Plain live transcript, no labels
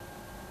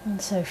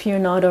And so if you're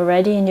not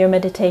already in your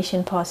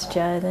meditation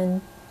posture,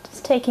 then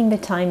just taking the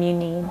time you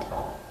need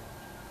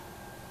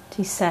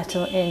to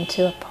settle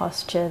into a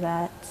posture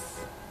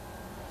that's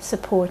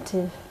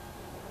supportive.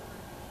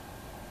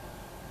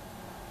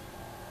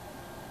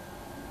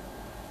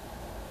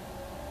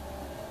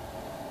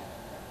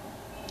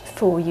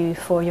 For you,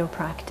 for your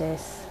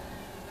practice.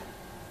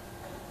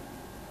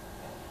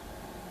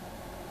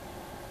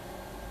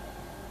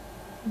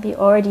 Be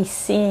already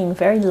seeing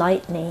very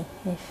lightly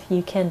if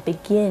you can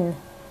begin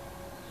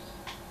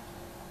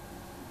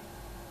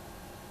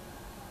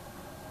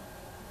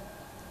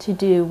to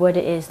do what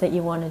it is that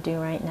you want to do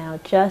right now,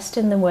 just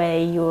in the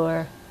way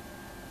you're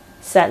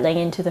settling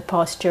into the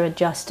posture,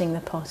 adjusting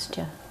the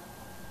posture.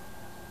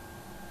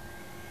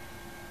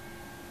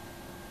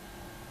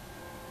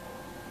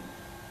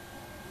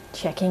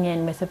 Checking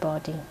in with the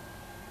body.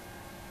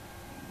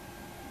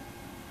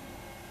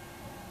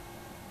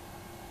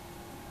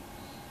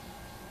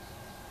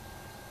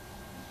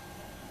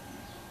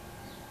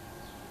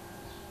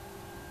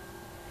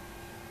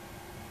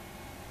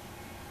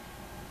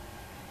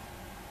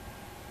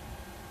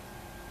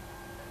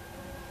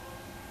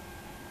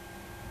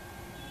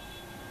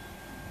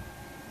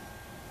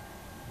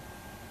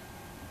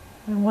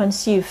 And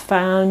once you've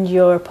found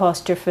your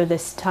posture for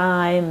this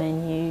time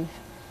and you've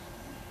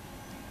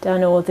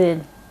done all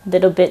the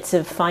little bits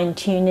of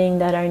fine-tuning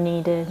that are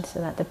needed so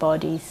that the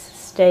body's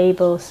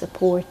stable,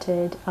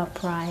 supported,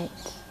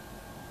 upright,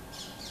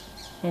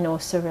 and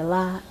also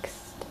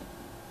relaxed,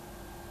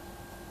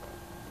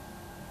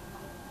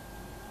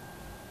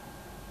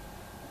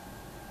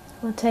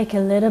 we'll take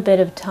a little bit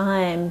of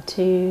time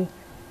to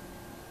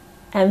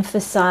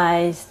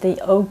emphasize the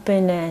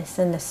openness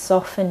and the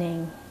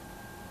softening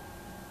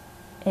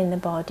in the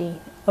body,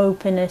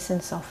 openness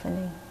and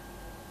softening.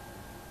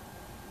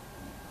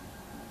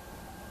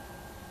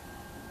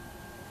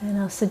 And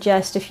I'll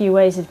suggest a few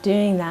ways of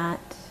doing that.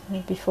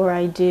 Before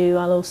I do,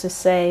 I'll also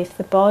say if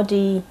the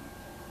body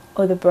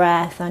or the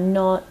breath are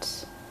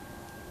not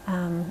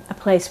a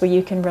place where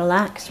you can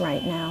relax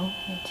right now,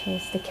 which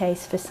is the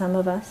case for some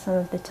of us some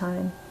of the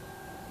time,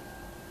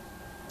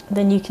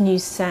 then you can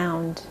use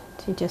sound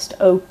to just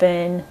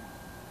open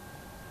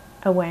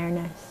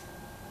awareness.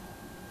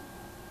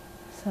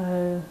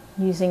 So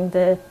using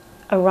the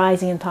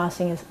arising and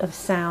passing of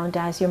sound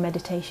as your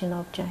meditation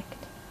object.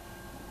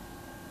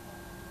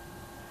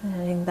 And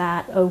letting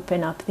that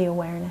open up the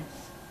awareness.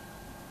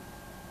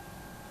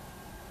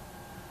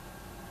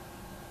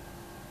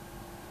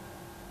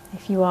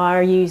 If you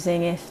are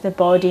using, if the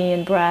body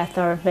and breath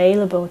are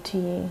available to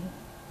you,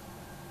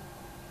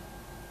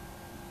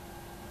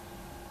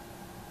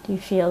 do you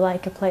feel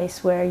like a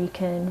place where you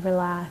can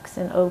relax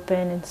and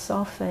open and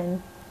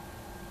soften?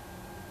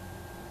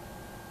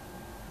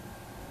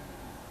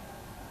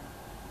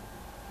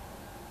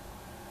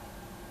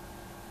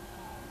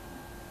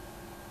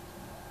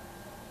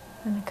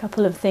 And a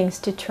couple of things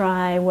to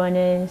try. One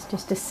is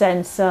just a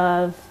sense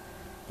of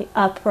the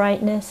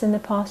uprightness in the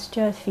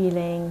posture,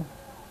 feeling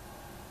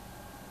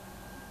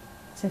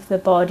as if the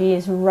body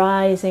is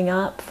rising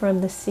up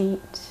from the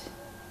seat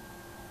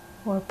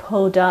or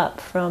pulled up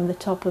from the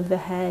top of the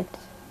head.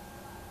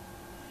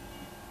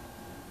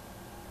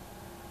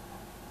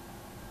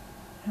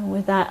 And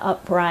with that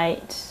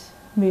upright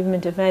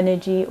movement of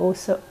energy,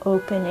 also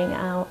opening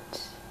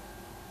out.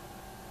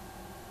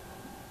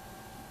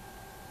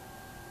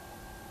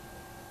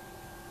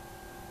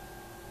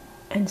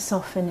 And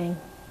softening.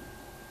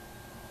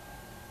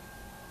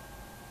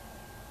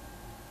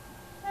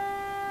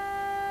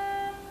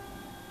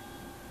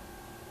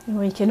 And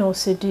we can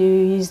also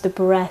use the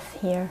breath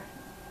here.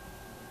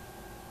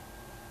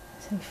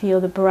 So feel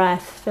the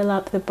breath fill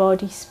up the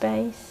body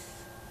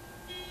space.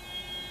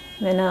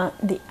 Then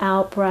the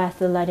out breath,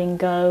 the letting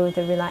go,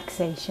 the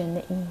relaxation,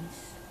 the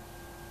ease.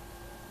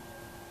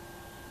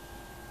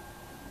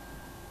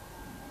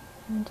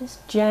 And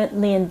just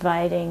gently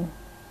inviting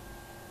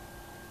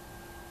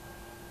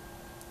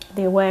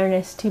the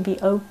awareness to be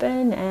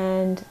open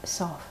and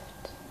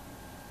soft.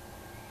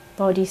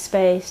 Body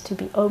space to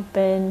be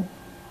open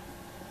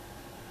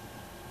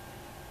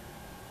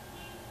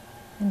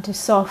and to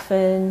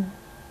soften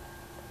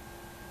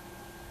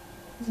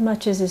as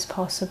much as is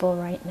possible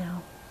right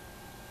now.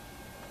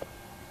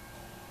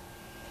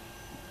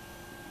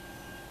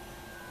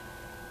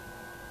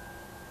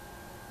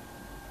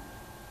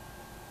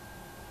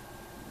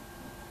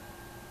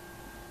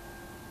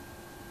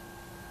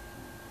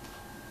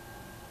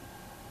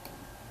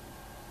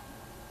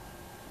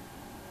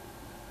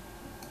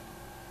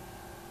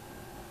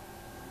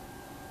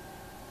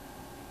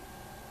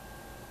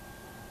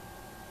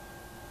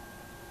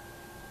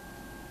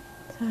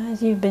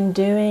 As you've been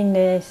doing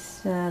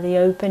this, the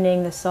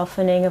opening, the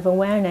softening of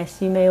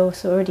awareness, you may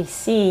also already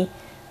see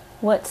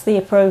what's the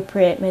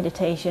appropriate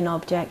meditation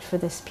object for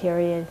this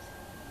period.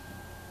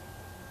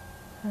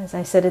 As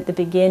I said at the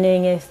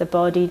beginning, if the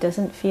body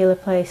doesn't feel a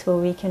place where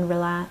we can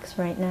relax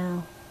right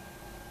now,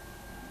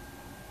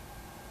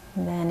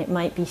 then it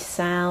might be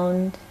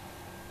sound.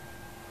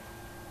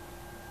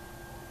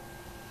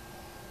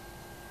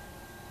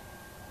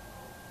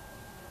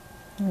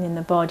 And in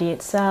the body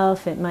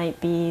itself, it might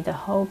be the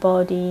whole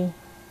body,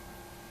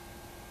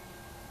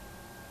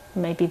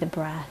 maybe the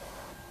breath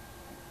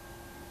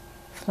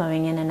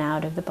flowing in and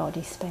out of the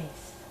body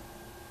space.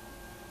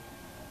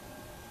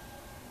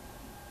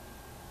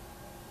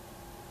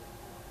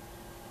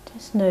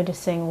 Just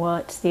noticing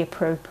what's the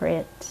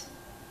appropriate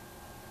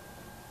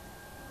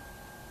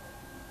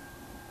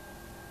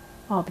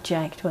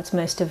object, what's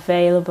most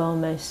available,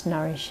 most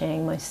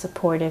nourishing, most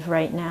supportive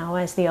right now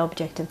as the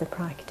object of the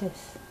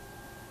practice.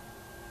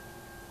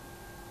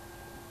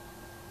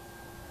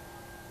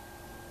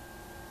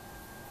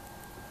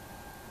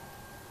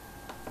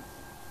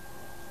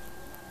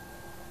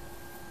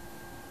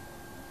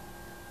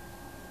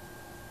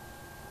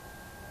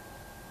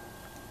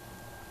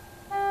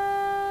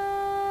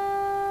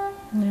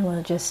 And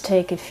we'll just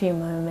take a few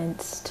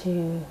moments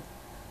to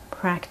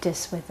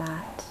practice with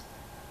that,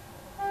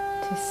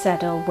 to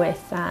settle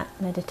with that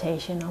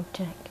meditation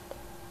object.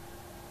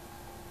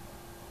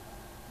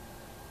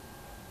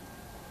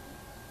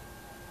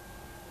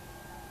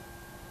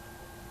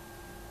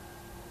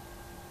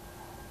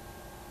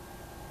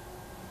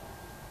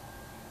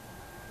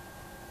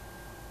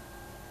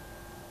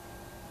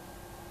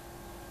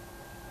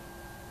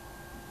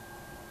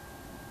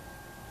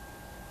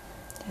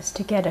 Just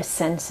to get a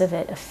sense of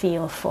it, a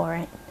feel for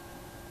it.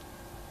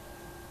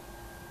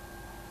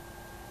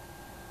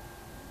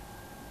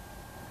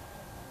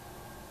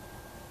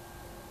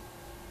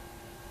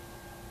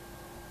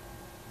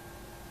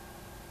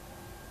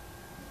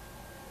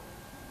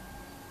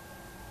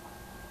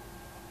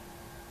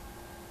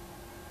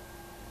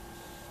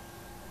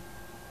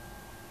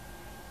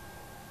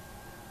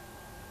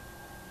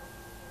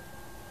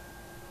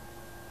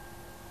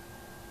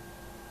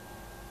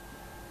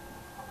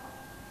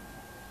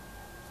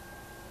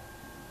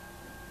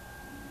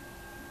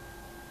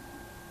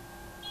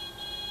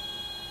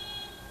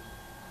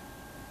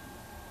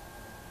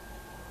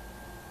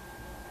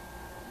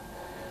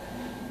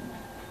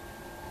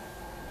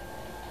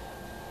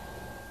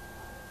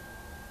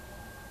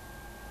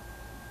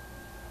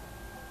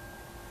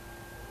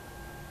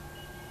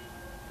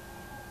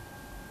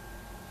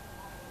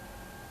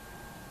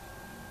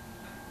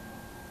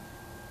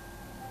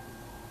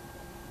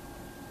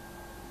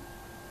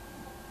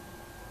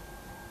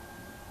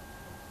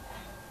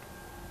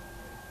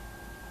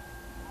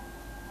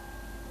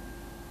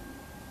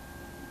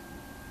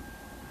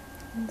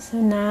 And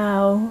so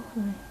now,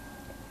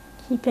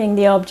 keeping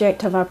the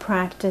object of our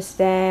practice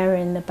there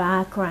in the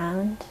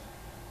background,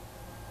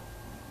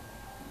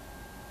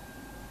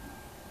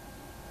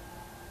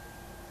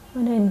 I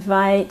want to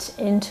invite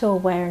into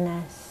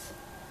awareness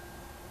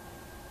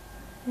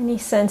any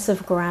sense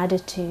of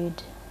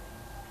gratitude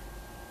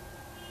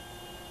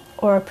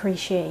or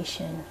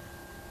appreciation.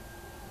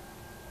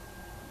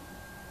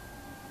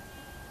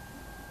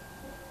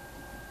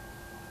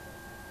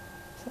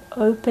 So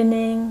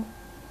opening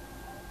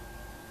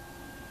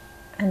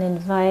and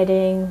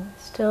inviting,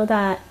 still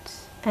that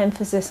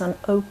emphasis on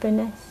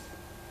openness.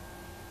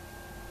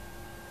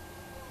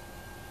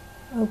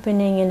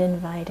 Opening and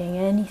inviting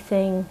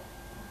anything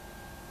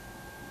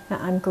that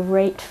I'm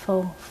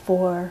grateful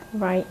for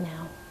right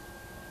now.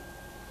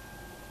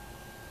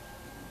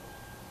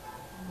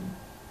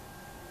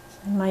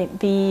 So it might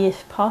be,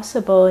 if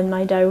possible, in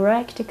my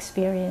direct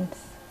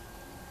experience.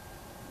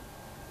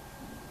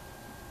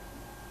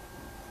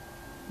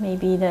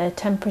 Maybe the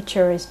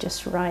temperature is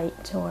just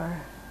right,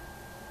 or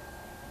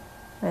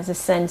there's a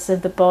sense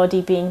of the body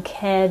being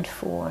cared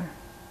for.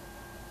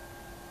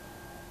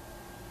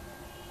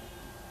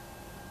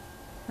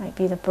 Might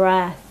be the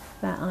breath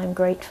that I'm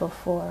grateful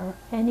for, or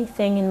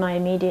anything in my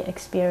immediate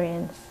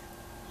experience.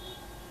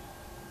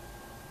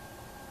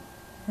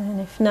 And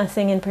if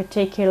nothing in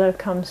particular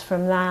comes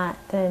from that,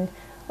 then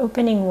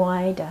opening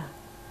wider.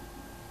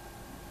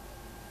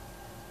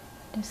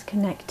 Just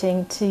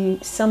connecting to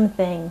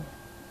something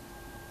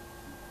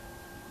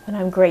that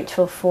I'm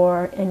grateful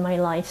for in my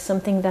life,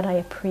 something that I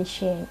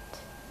appreciate.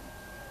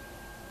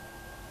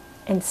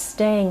 And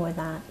staying with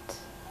that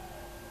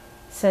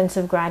sense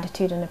of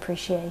gratitude and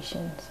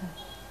appreciation. So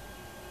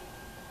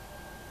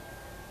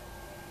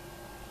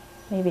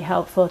maybe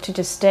helpful to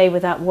just stay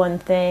with that one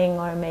thing,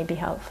 or maybe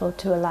helpful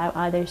to allow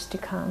others to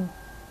come.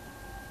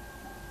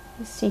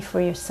 You see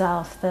for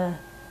yourself the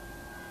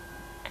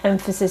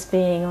emphasis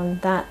being on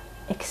that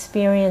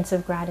experience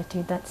of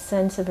gratitude, that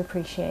sense of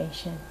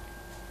appreciation.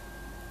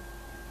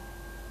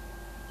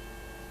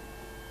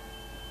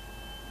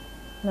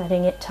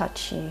 Letting it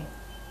touch you.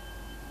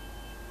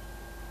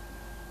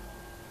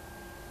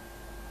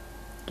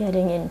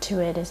 Getting into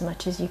it as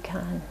much as you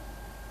can.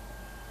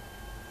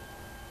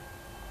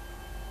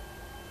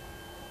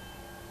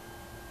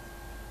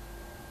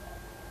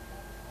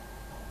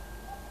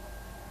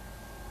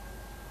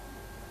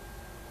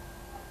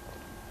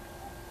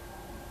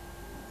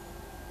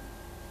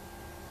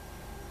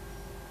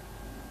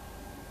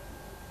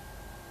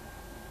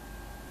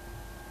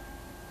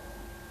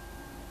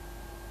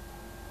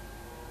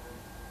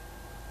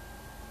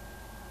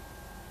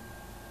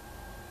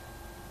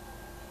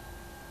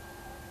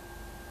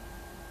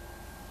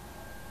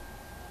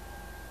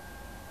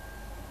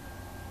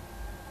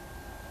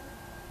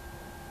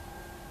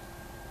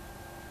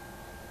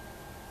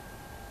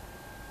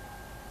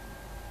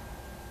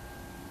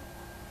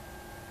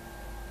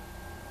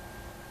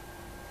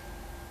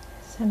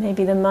 And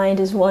maybe the mind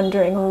is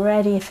wandering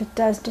already. If it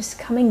does, just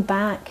coming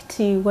back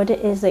to what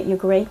it is that you're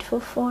grateful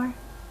for.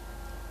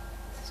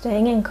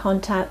 Staying in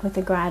contact with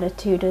the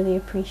gratitude or the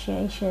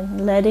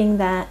appreciation. Letting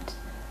that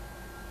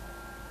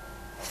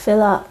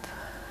fill up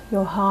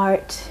your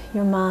heart,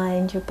 your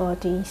mind, your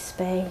body,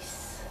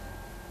 space.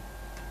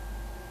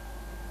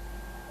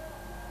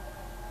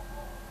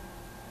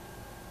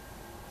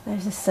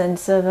 There's a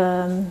sense of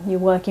you're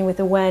working with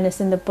awareness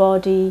in the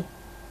body.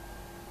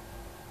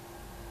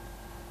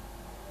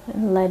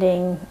 And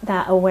letting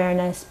that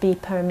awareness be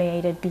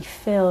permeated, be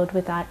filled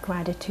with that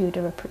gratitude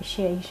or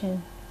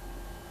appreciation.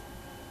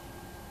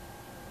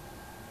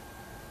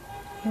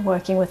 You're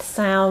working with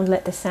sound,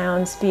 let the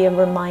sounds be a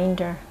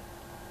reminder.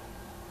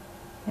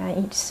 Yeah,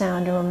 each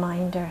sound a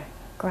reminder,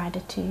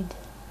 gratitude.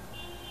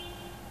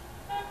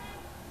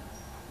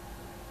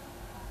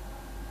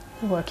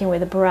 You're working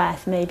with a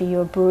breath, maybe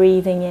you're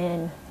breathing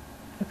in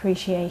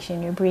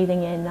appreciation, you're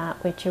breathing in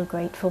that which you're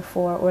grateful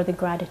for, or the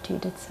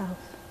gratitude itself.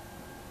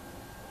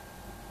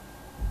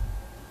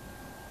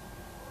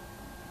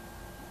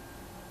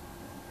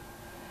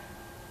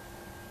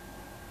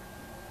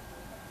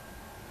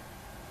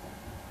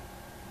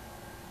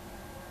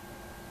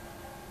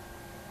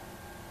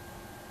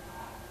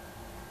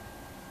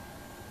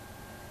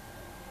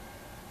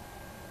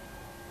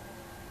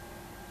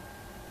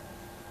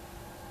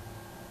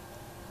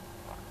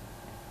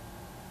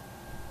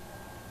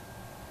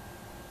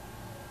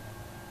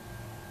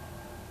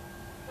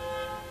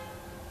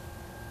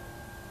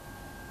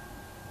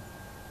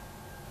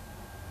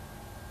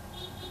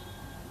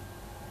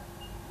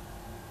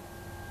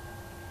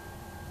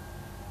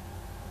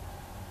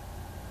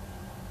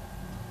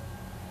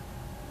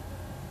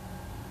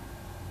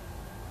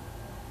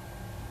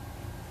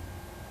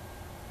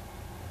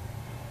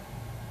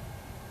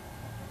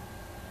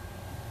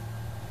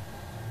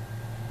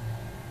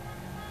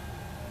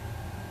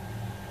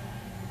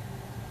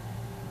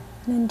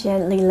 And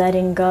gently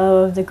letting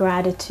go of the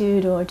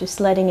gratitude, or just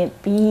letting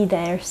it be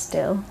there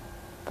still.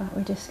 But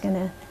we're just going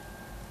to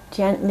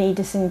gently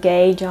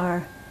disengage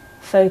our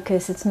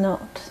focus. It's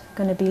not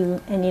going to be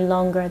any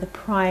longer the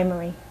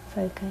primary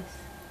focus.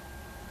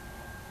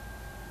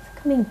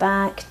 So coming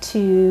back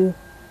to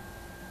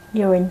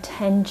your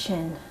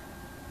intention.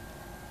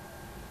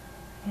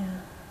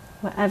 Yeah.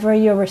 Whatever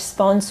your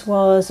response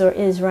was or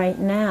is right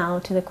now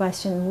to the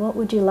question, what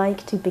would you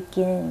like to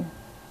begin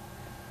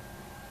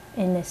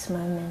in this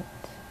moment?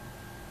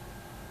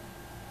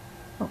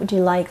 What would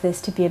you like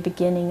this to be a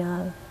beginning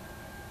of?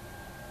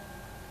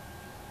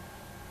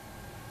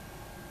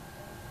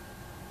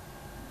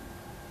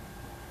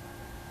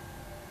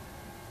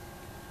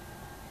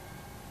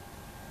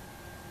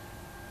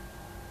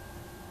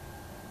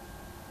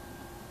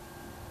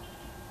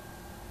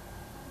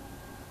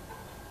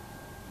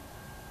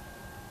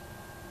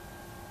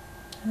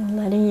 And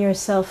letting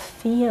yourself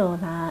feel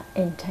that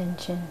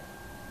intention.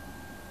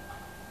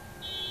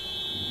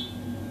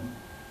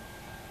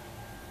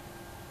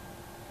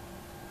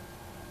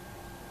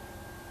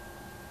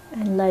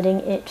 And letting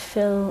it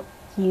fill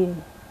you,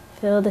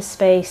 fill the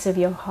space of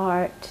your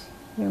heart,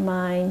 your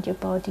mind, your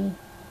body.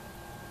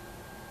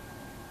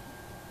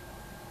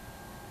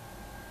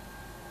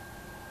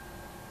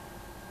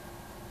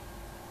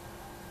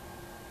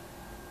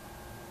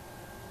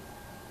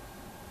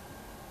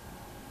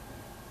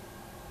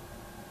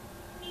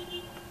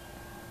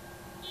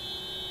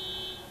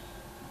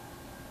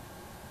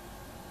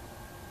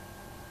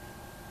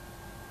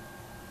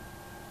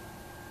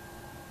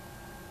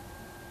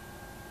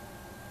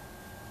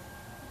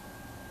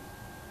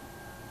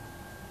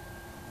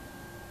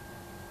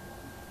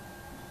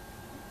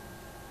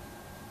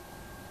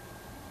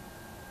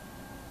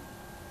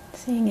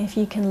 Seeing if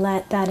you can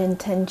let that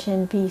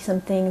intention be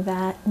something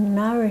that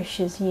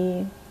nourishes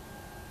you.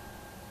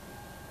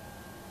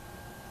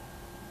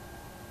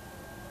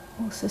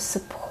 Also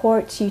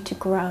supports you to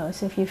grow.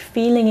 So if you're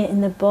feeling it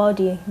in the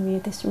body,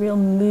 this real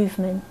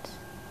movement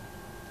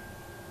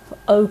for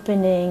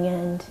opening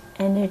and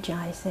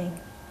energizing.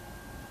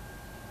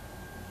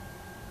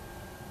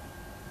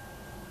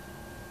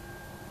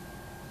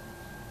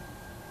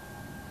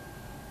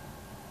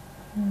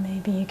 And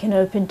maybe you can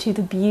open to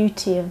the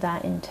beauty of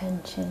that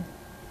intention.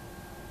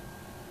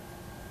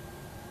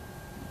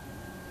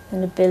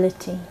 An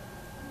ability,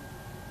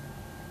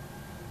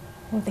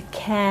 or the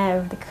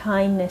care, the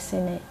kindness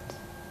in it.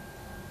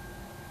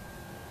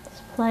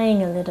 Just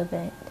playing a little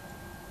bit.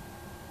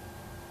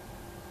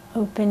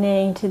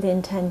 Opening to the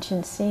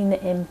intention, seeing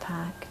the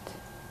impact.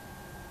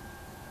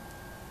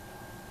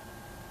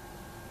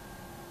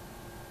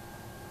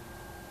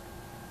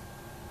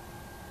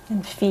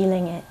 And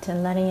feeling it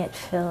and letting it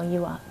fill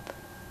you up.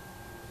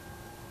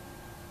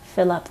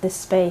 Fill up the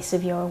space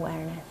of your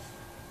awareness.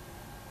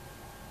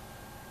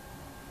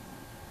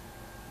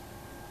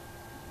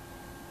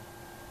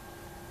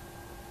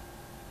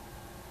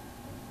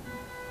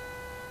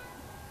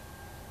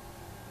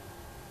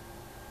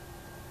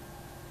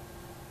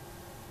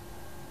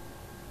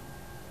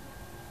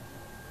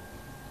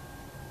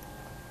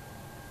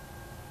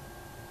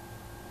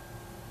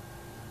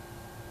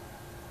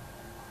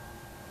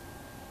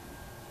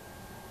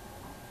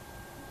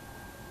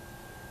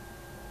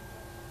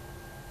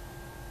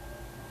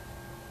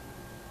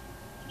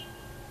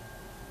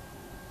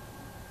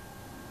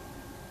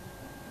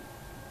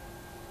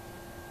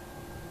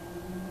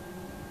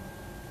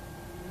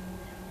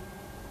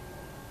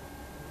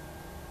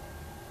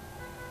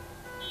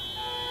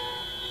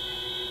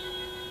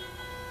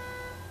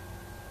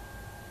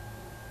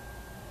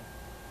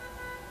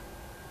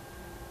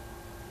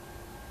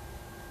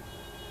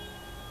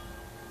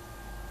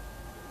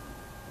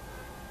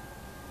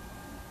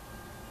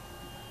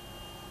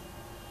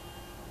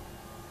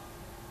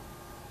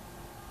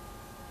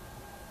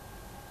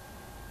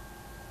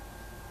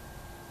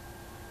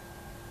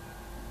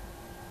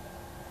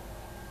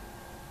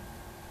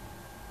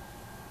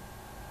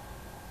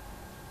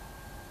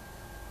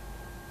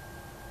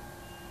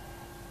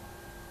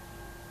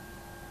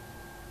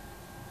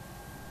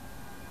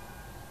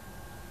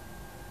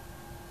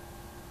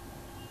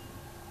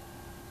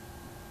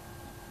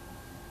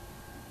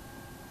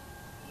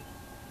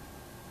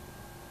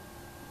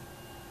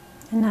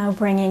 And now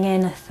bringing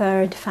in a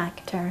third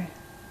factor.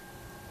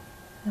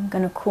 I'm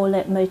going to call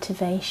it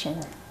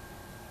motivation.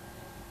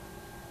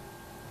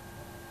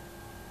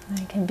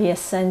 It can be a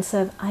sense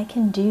of, I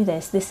can do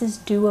this. This is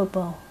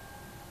doable.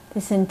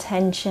 This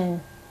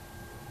intention.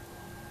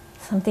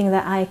 Something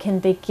that I can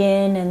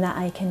begin and that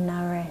I can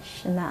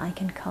nourish and that I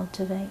can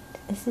cultivate.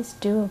 This is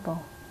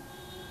doable.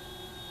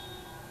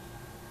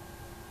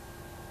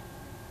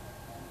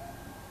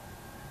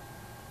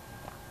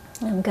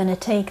 I'm going to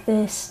take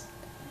this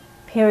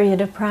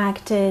period of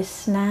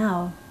practice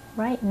now,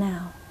 right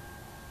now.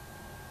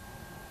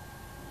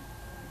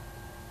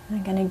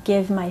 I'm going to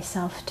give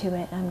myself to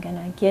it. I'm going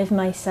to give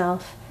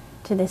myself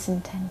to this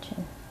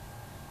intention.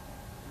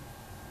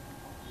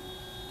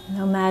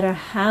 No matter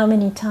how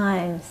many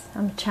times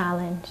I'm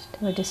challenged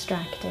or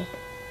distracted,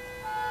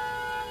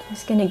 I'm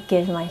just going to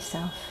give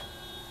myself.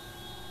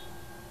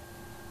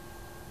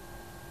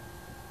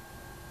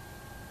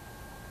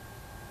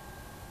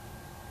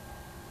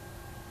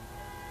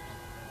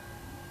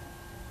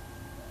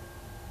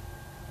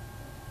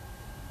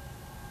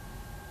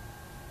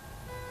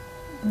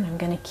 And I'm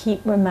going to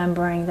keep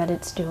remembering that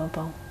it's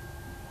doable.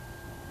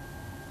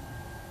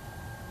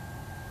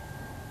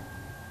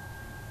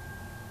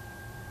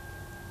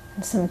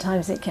 And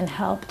sometimes it can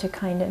help to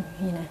kind of,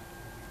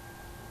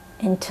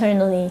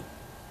 internally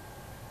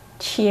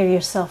cheer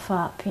yourself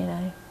up, be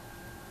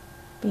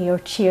your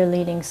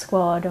cheerleading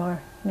squad,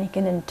 or make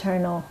an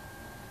internal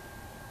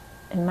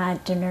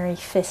imaginary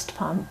fist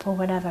pump or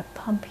whatever.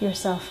 Pump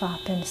yourself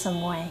up in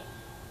some way.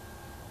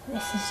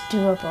 This is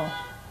doable.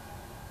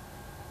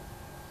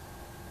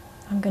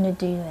 I'm going to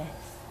do this.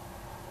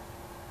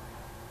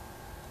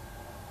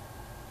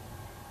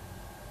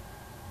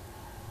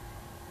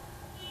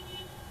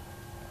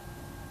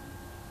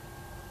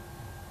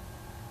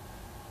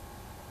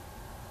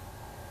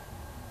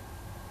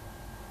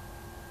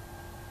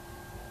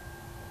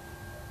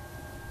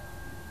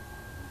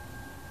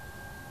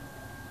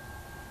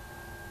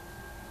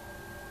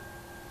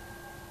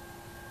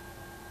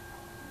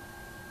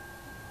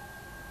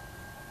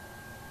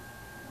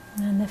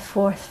 And the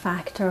fourth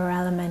factor or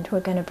element we're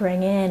going to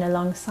bring in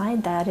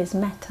alongside that is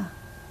metta.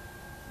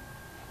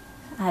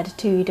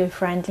 Attitude of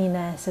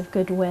friendliness, of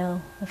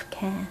goodwill, of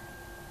care.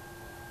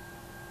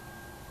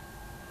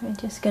 We're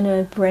just going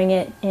to bring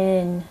it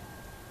in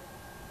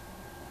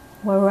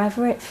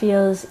wherever it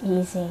feels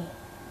easy.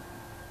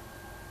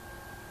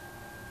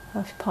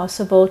 If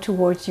possible,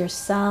 towards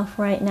yourself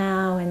right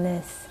now, in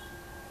this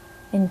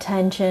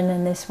intention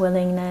and this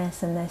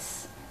willingness and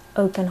this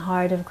open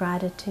heart of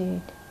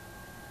gratitude.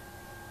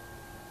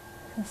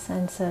 A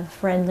sense of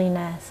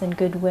friendliness and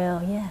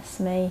goodwill. Yes,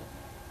 may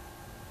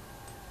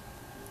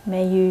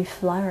you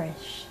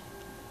flourish.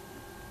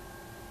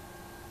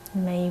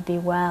 May you be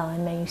well,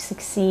 and may you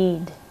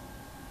succeed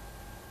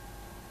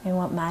in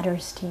what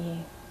matters to you.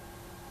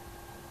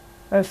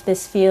 Or if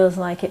this feels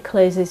like it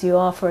closes you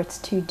off or it's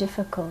too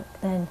difficult,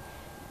 then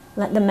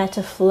let the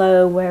metta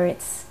flow where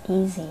it's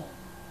easy.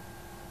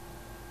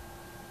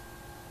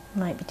 It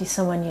might be to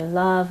someone you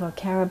love or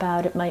care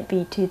about. It might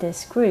be to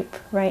this group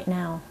right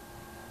now,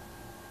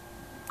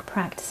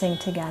 practicing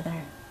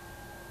together.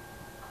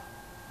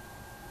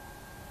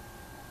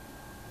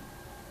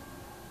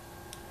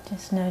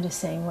 Just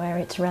noticing where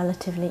it's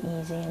relatively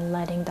easy and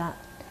letting that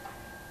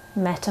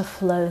metta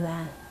flow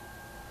there.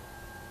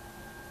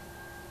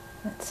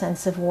 That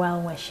sense of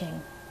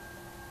well-wishing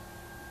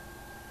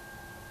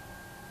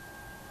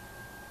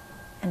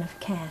and of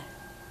care.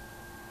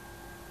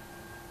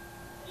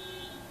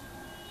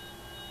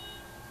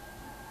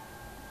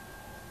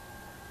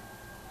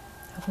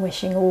 Of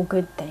wishing all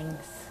good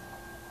things.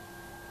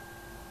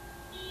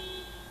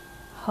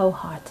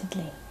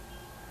 Wholeheartedly,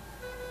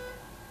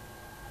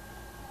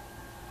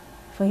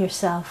 for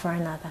yourself or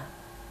another.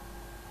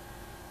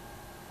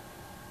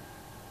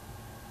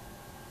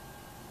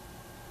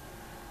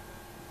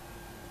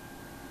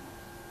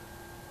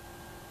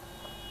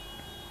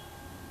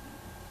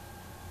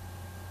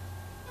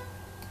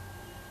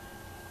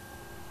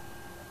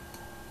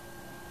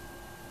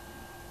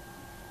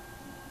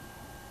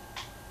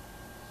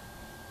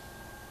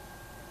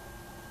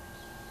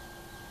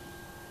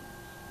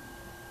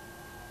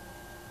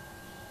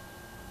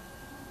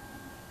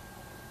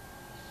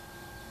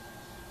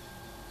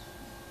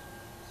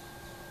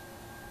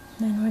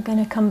 Then we're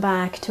going to come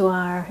back to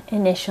our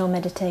initial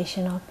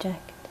meditation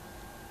object,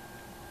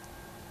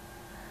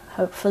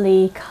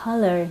 hopefully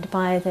colored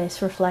by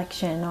this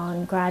reflection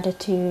on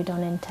gratitude,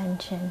 on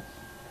intention,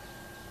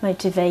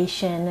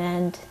 motivation,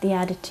 and the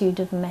attitude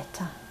of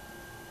metta,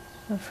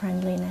 of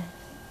friendliness.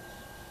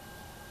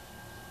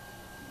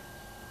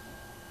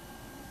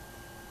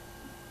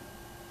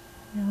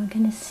 Now we're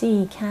going to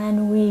see,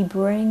 can we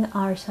bring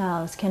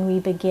ourselves, can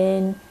we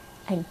begin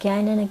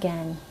again and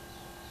again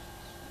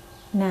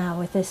now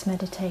with this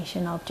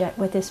meditation object,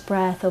 with this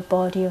breath or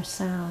body or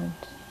sound,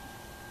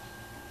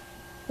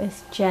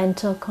 this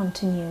gentle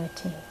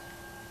continuity.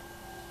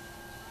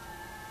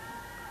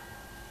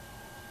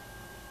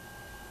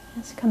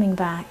 Just coming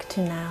back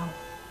to now,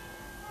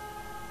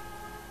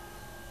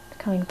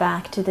 Coming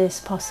back to this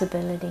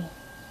possibility.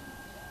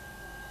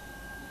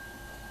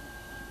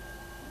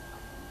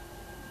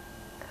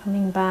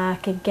 Coming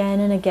back again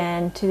and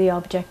again to the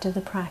object of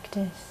the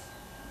practice,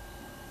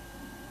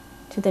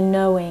 to the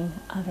knowing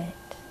of it.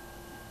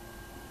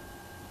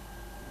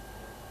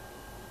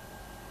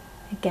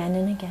 Again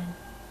and again.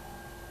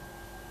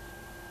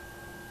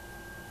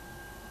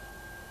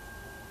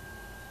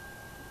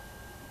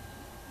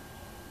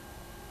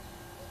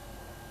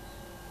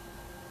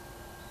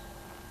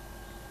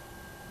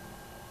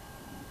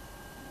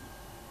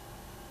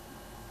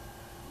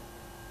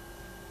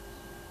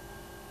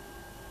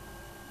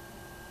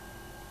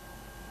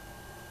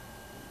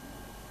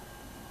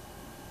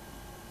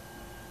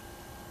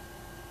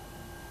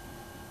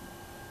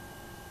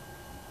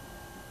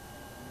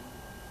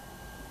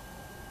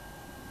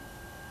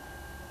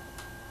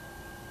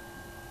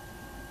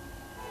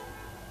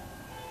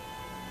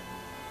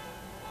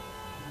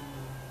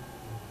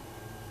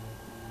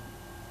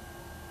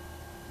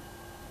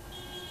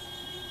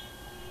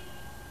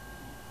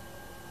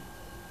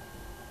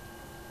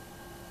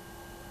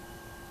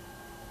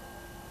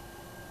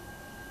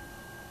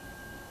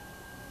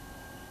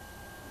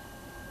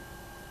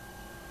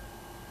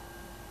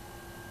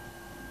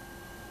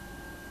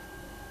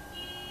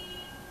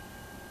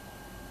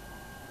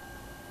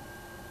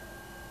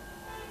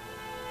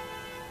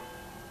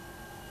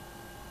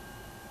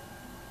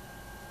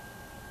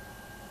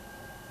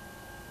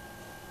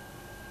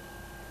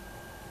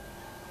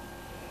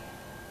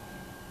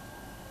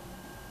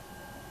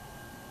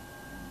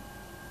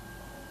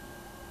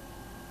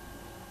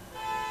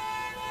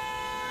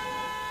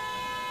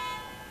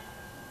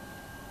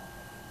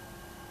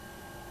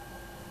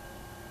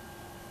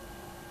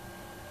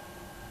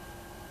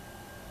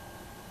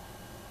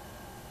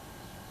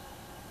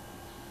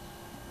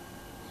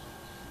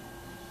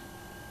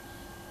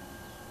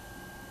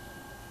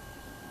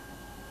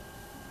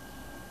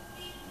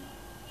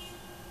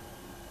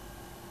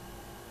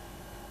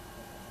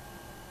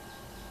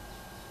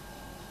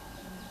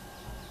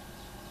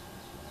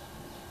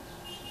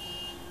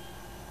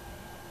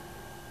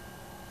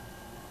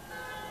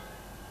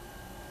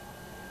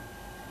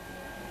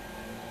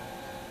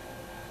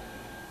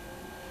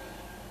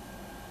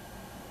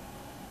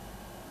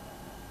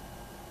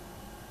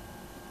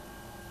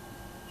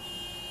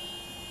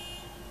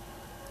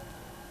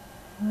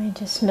 We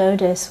just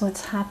notice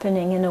what's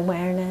happening in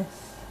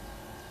awareness.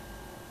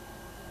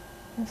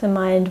 If the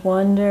mind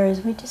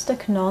wanders, we just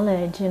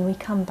acknowledge and we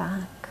come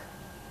back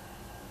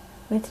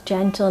with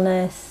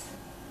gentleness.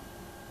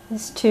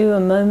 This too a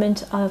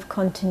moment of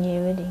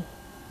continuity.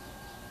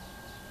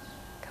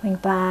 Coming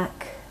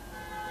back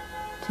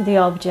to the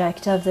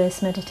object of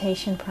this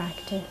meditation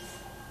practice.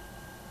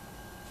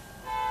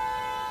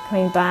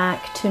 Coming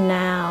back to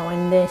now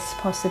and this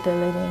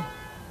possibility.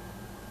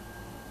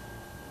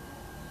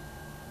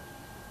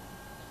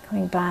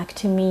 Coming back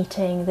to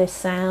meeting this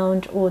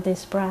sound or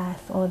this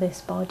breath or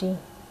this body,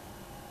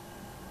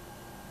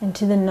 and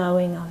to the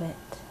knowing of it.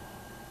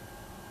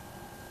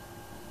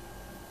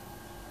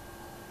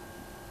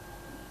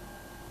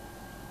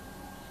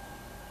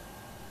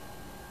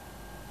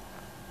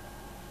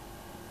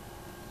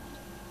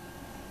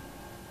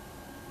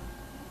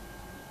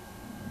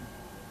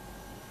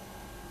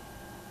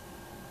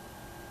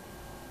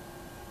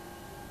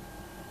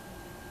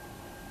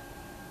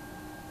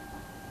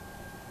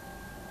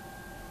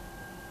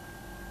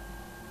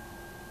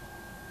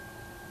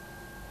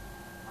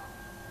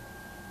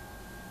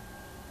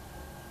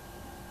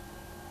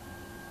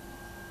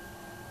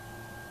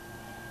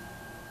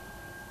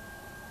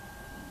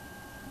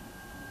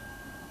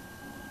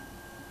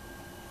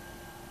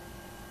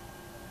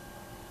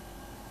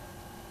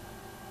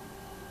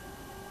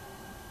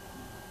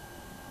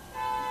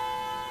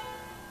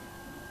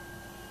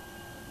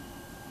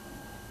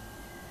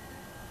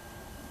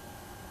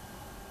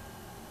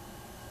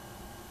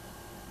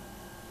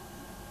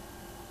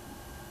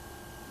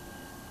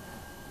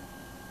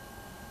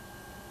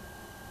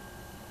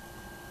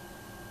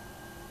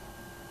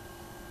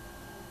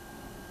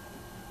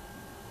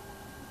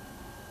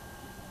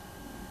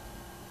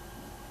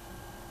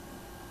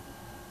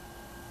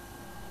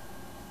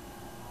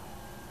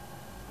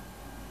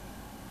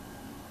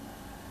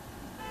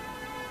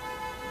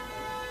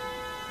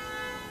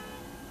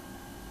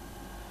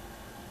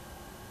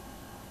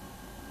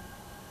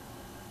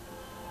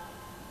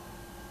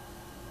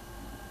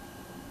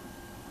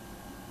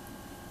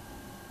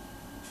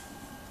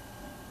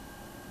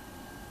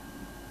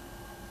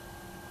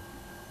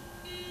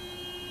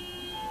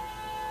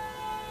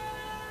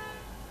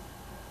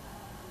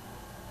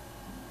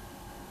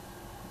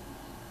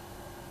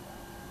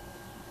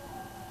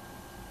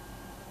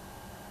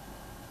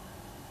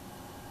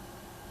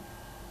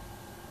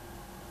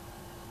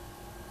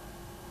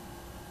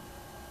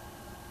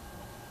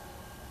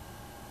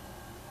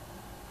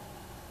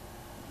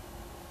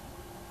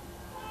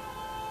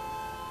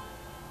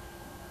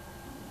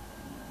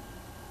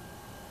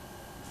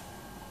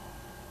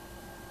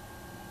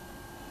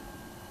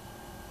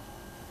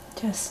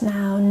 Just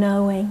now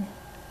knowing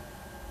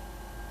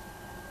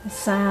the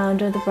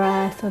sound or the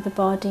breath or the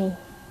body.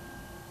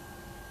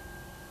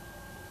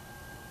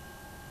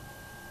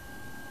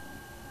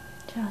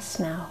 Just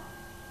now.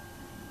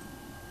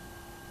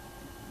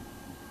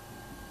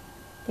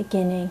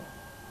 Beginning.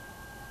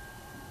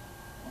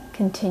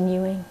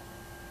 Continuing.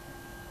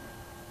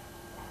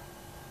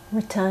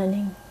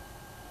 Returning.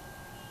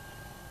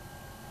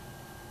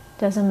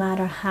 Doesn't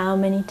matter how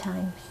many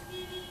times.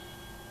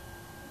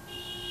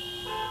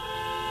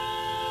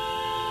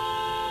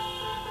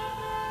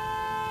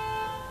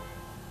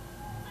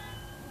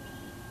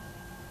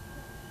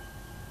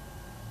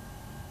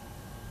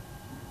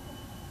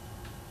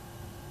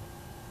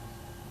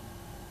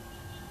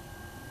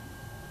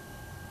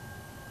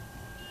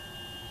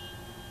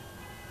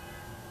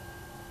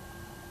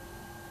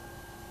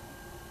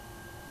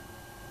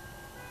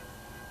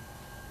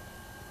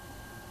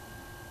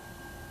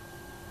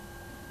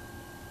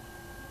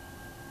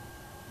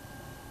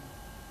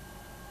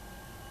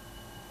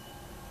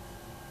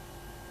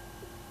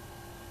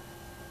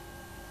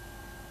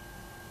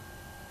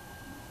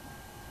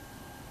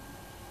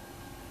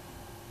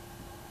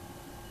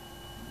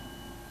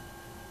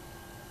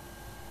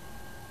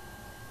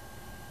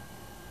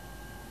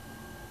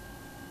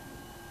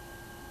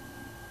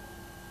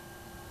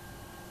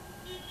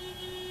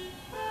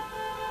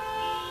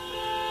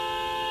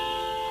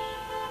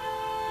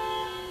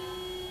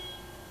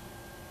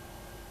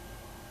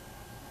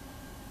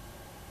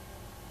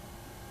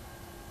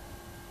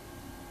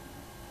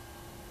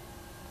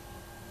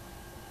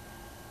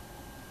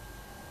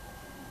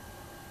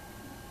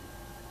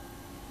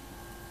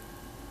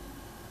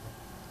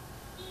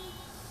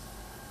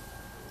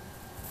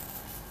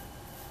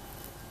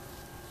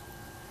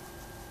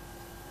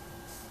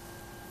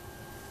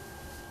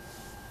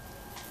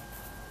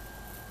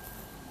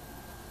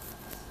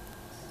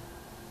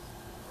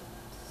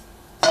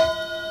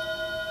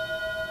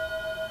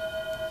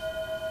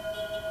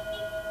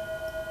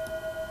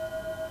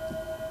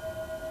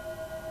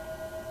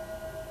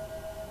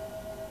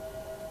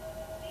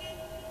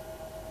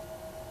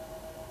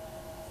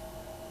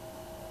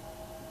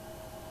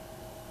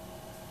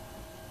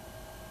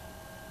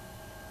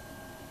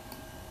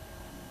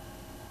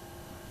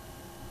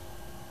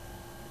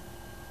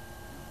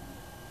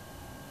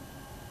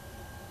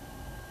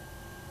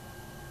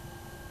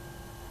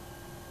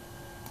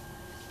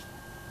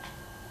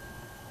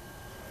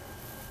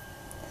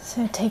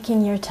 So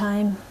taking your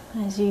time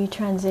as you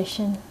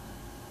transition.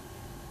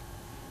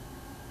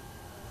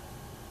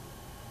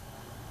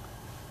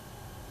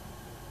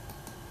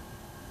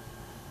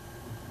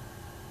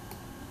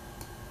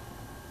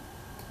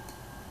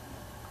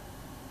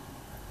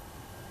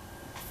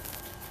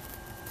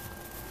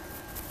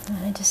 And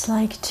I'd just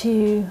like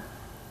to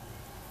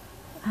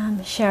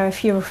share a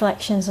few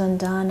reflections on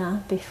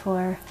dana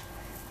before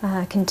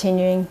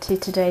continuing to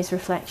today's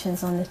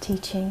reflections on the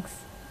teachings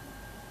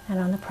and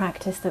on the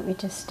practice that we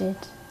just did.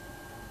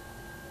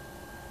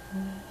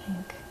 I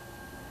think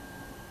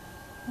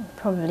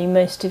probably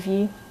most of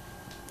you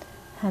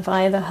have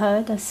either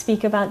heard us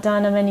speak about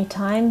dana many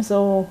times,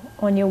 or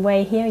on your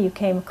way here you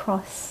came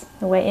across,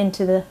 the way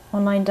into the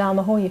online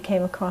Dharma hall, you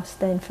came across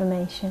the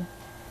information.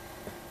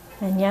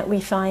 And yet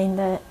we find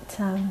that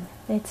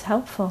it's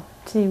helpful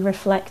to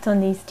reflect on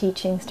these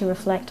teachings, to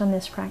reflect on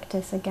this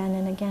practice again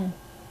and again.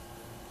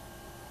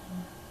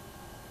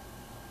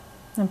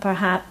 And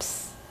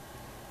perhaps,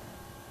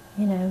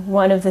 you know,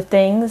 one of the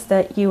things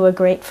that you were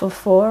grateful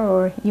for,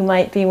 or you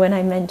might be when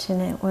I mention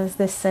it, was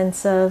this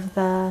sense of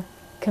the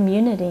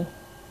community,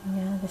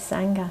 the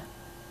Sangha.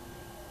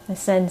 The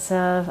sense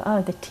of,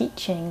 the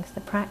teachings, the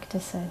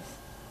practices.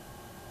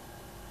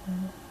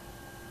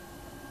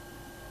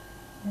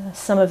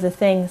 Some of the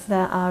things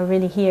that are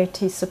really here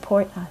to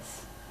support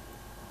us.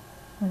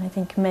 And I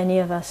think many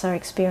of us are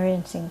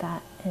experiencing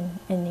that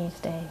in these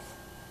days.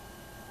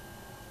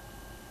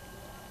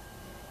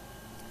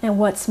 And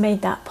what's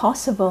made that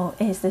possible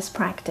is this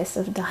practice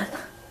of dana.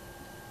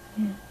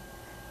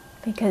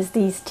 Because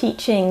these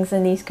teachings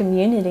and these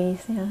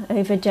communities,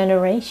 over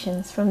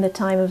generations, from the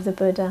time of the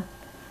Buddha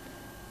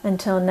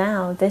until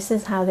now, this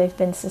is how they've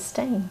been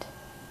sustained.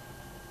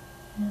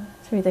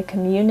 Through the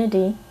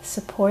community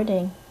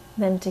supporting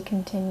them to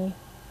continue.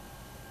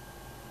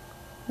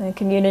 The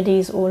community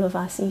is all of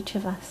us, each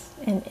of us,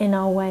 in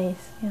our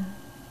ways.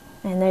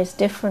 And there's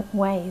different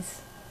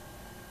ways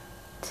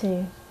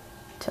to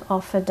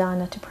offer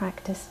dana, to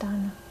practice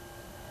dana.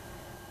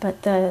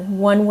 But the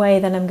one way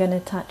that I'm going to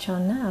touch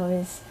on now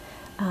is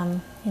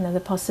the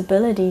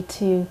possibility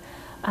to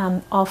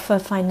offer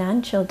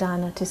financial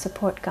dana to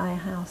support Gaia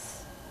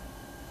House.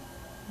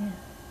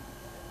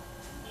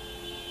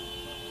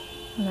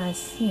 And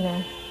as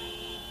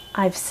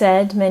I've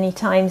said many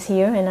times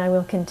here, and I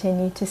will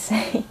continue to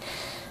say,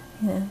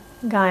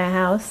 Gaia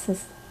House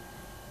has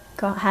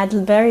had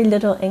very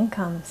little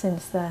income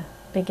since the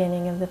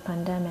beginning of the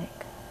pandemic.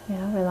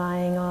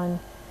 Relying on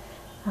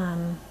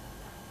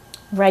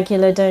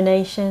regular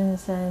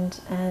donations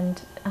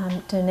and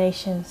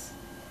donations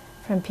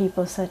from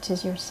people such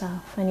as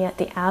yourself, and yet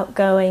the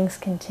outgoings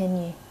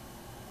continue.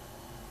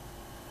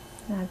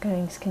 our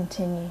goings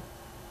continue.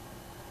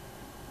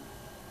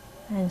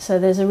 And so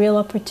there's a real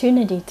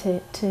opportunity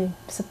to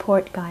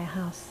support Gaia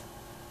House.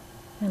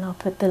 And I'll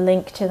put the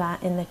link to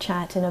that in the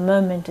chat in a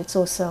moment. It's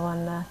also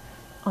on the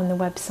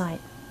website.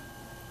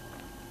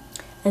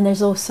 And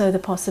there's also the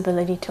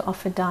possibility to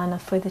offer dana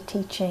for the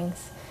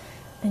teachings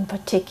in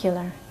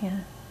particular. Yeah.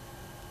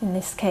 In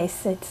this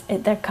case,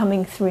 they're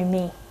coming through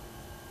me.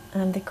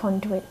 I'm the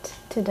conduit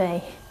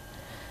today.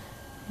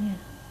 Yeah.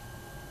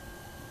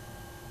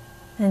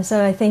 And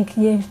so I think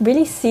you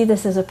really see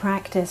this as a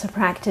practice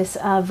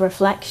of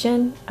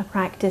reflection, a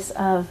practice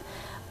of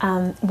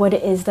what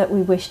it is that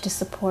we wish to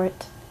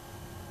support,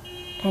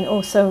 and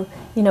also,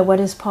 what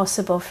is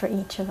possible for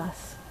each of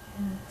us.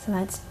 Yeah. So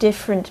that's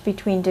different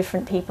between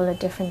different people at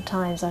different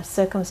times. Our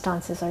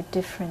circumstances are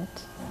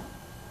different.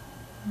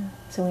 Yeah.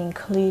 So we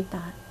include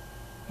that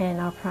in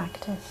our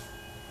practice.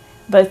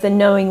 Both the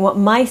knowing what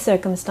my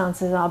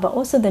circumstances are, but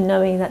also the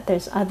knowing that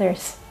there's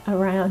others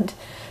around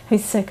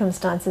whose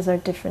circumstances are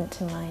different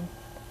to mine.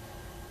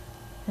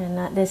 And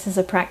that this is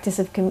a practice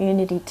of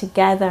community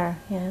together.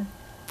 Yeah?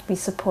 We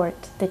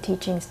support the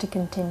teachings to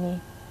continue.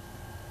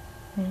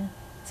 Yeah?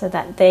 So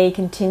that they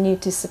continue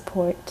to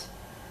support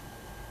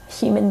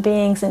human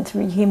beings, and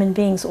through human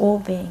beings, all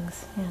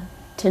beings. Yeah?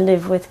 To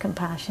live with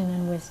compassion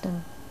and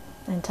wisdom,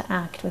 and to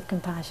act with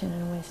compassion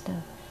and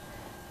wisdom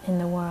in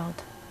the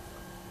world.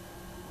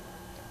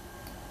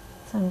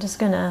 So I'm just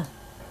going to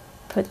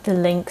put the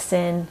links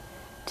in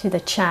to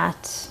the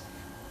chat,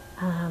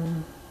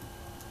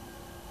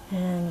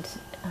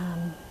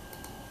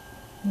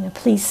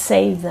 please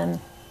save them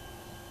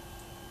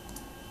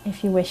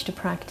if you wish to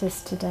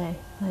practice today.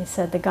 I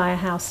said the Gaia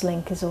House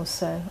link is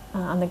also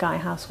on the Gaia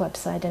House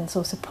website, and it's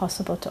also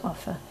possible to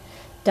offer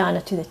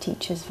dana to the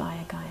teachers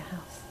via Gaia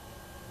House.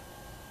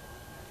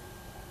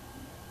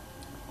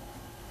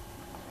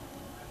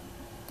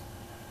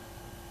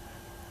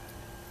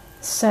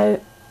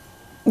 So,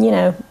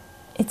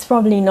 it's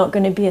probably not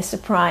going to be a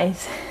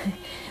surprise.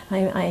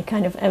 I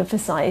kind of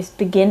emphasized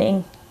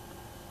beginning,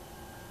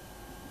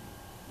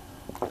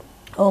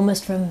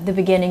 almost from the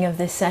beginning of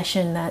this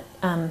session, that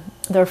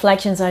the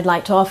reflections I'd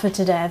like to offer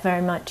today are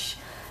very much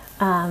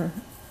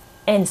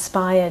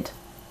inspired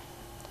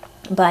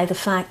by the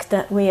fact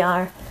that we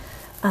are,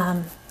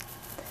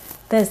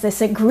 there's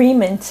this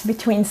agreement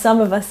between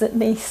some of us at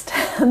least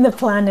on the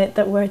planet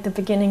that we're at the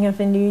beginning of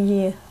a new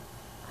year.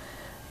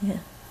 Yeah.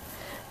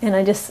 And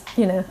I just,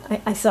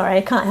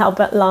 I can't help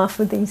but laugh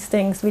with these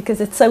things because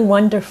it's so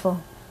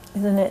wonderful,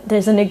 isn't it?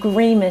 There's an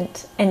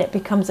agreement and it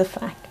becomes a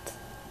fact.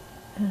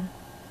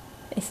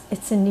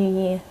 It's a new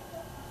year.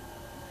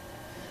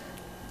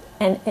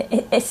 And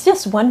it's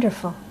just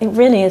wonderful. It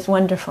really is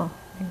wonderful,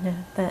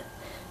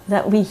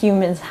 that we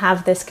humans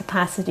have this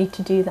capacity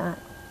to do that.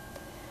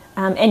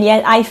 And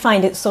yet I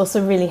find it's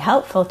also really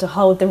helpful to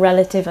hold the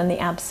relative and the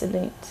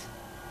absolute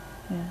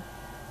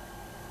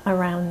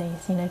around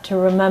these, to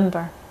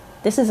remember.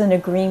 This is an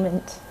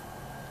agreement.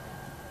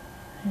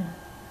 Yeah.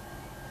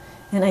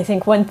 And I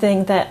think one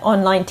thing that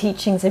online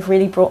teachings have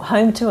really brought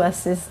home to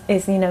us is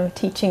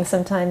teaching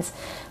sometimes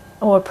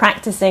or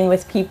practicing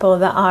with people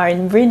that are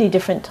in really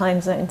different time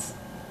zones.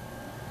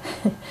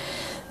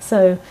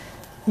 So,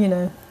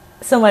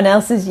 someone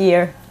else's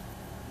year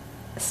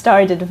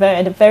started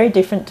at a very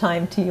different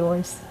time to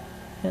yours.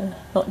 Yeah.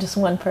 Not just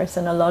one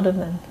person, a lot of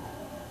them.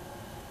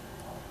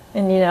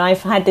 And,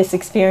 I've had this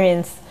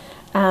experience.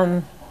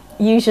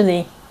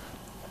 Usually,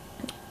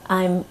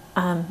 I'm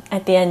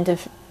at the end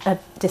of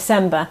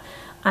December,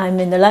 I'm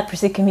in the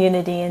leprosy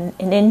community in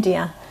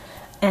India,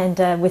 and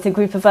with a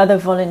group of other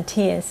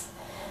volunteers,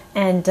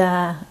 and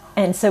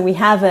so we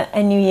have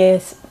a New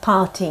Year's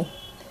party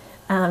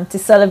to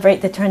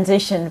celebrate the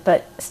transition.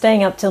 But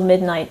staying up till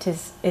midnight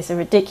is a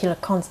ridiculous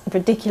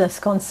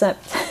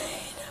concept.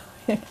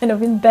 You're kind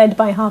of in bed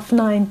by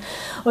 9:30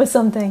 or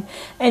something,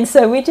 and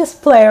so we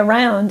just play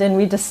around and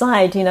we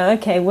decide,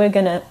 okay, we're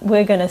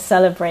gonna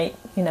celebrate.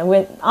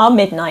 Our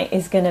midnight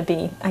is going to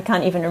be, I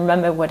can't even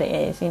remember what it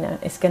is,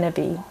 it's going to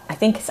be, I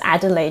think it's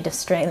Adelaide,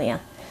 Australia,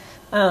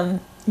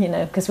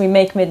 because we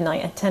make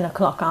midnight at 10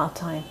 o'clock our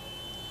time.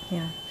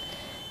 Yeah.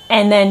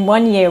 And then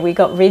one year we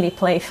got really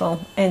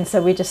playful, and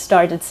so we just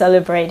started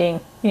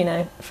celebrating,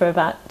 for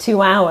about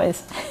 2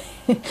 hours.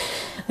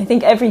 I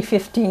think every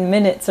 15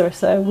 minutes or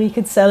so we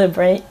could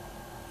celebrate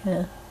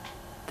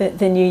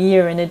the new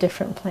year in a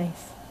different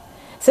place.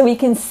 So we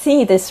can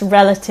see this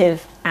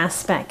relative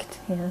aspect,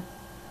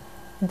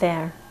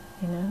 there,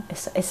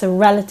 it's a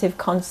relative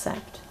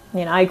concept.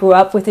 I grew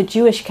up with a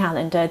Jewish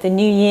calendar. The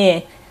new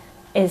year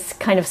is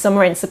kind of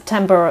somewhere in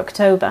September or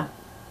October.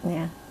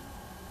 Yeah,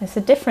 it's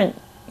a different,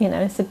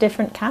 it's a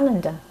different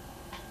calendar.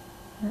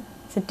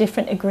 It's a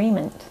different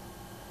agreement.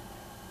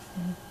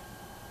 Yeah.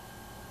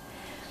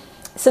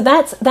 So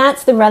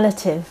that's the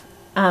relative,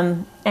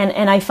 and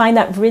I find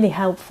that really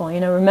helpful.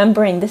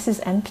 Remembering this is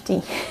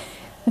empty,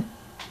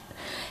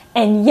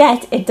 and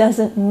yet it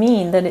doesn't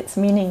mean that it's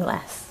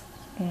meaningless.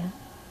 Yeah.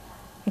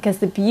 Because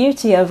the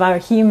beauty of our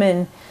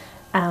human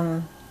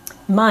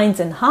minds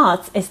and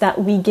hearts is that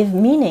we give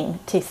meaning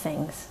to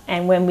things,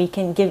 and when we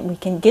can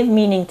give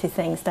meaning to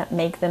things that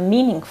make them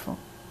meaningful.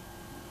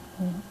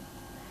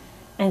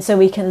 And so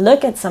we can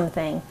look at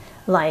something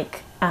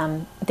like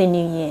the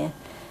New Year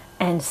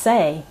and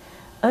say,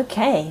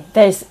 okay,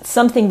 there's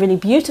something really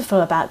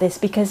beautiful about this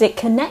because it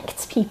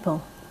connects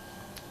people.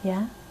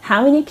 Yeah,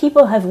 how many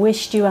people have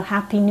wished you a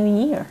happy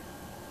New Year?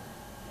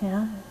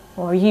 Yeah,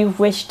 or you've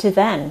wished to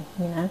them,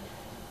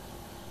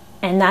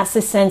 and that's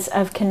a sense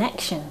of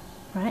connection,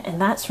 right? And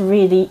that's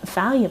really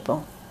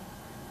valuable.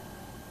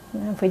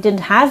 If we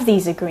didn't have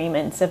these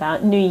agreements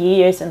about New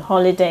Year's and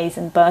holidays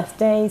and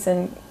birthdays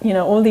and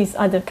all these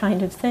other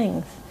kind of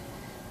things,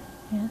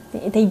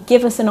 they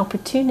give us an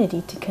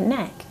opportunity to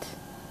connect.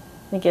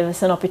 They give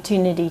us an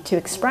opportunity to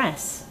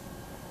express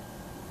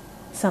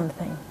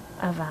something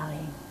of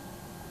value.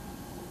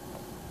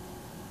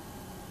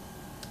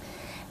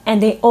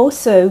 And they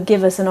also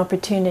give us an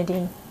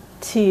opportunity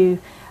to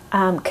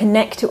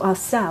connect to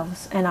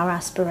ourselves and our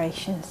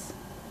aspirations.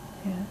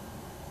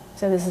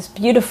 So there's this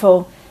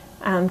beautiful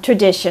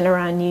tradition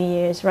around New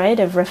Year's, right,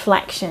 of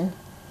reflection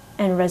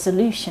and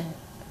resolution.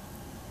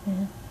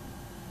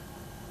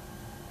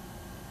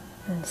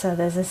 And so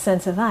there's a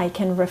sense of I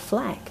can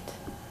reflect,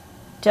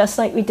 just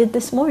like we did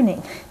this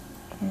morning.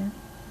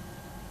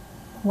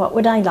 What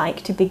would I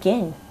like to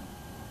begin?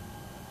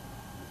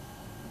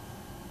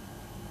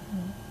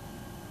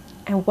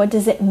 And what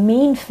does it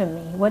mean for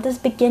me? What does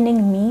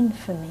beginning mean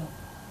for me?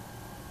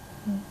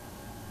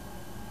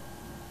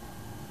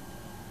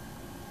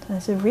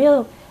 There's a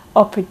real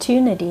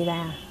opportunity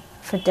there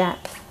for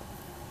depth.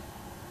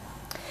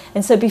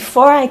 And so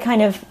before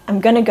I'm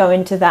going to go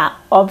into that,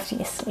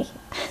 obviously,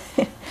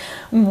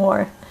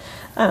 more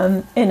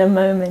in a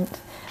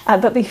moment.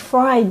 But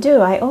before I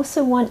do, I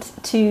also want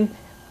to,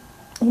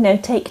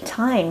 take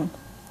time,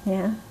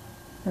 and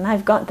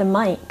I've got the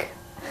mic,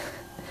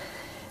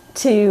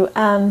 to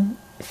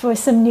for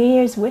some New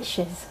Year's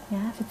wishes,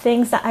 for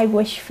things that I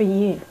wish for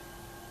you.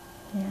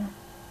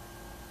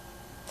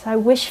 So I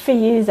wish for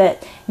you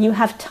that you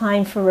have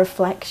time for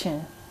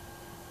reflection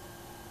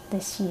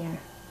this year.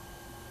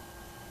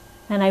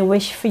 And I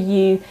wish for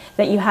you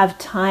that you have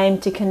time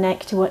to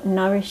connect to what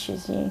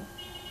nourishes you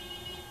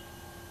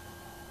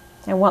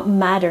and what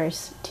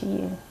matters to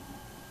you.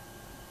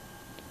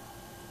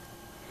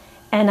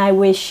 And I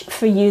wish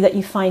for you that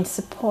you find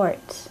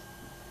support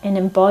in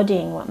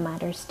embodying what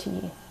matters to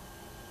you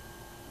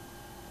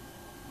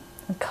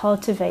and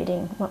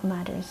cultivating what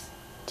matters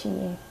to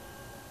you.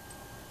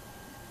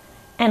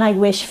 And I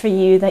wish for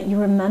you that you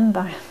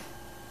remember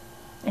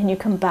and you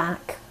come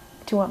back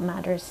to what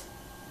matters,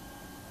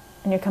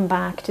 and you come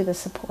back to the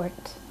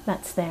support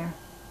that's there,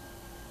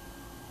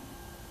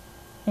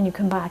 and you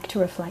come back to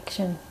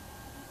reflection.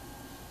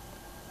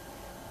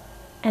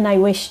 And I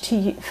wish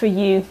for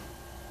you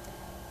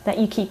that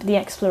you keep the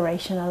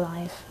exploration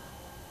alive.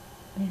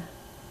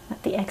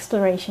 That the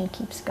exploration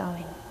keeps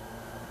going,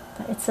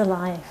 that it's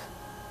alive.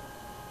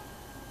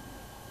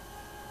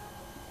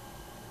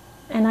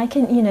 And I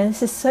can,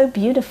 this is so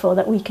beautiful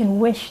that we can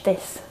wish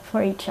this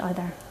for each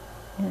other.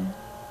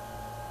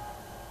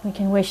 We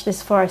can wish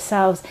this for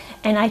ourselves.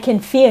 And I can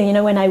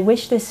feel, when I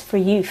wish this for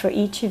you, for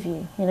each of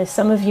you,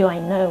 some of you I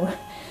know,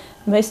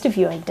 most of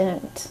you I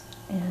don't.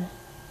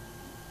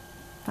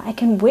 But I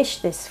can wish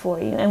this for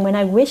you. And when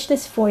I wish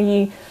this for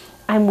you,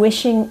 I'm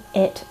wishing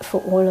it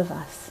for all of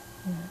us.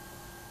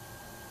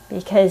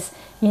 Because,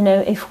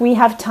 if we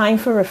have time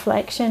for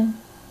reflection,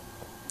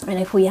 and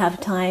if we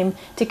have time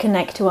to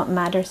connect to what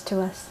matters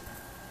to us,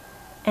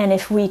 and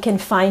if we can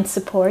find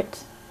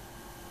support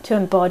to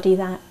embody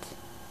that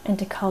and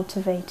to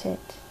cultivate it,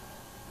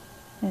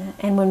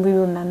 and when we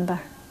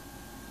remember,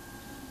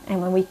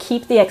 and when we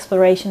keep the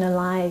exploration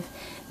alive,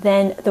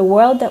 then the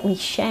world that we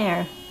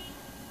share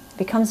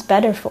becomes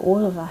better for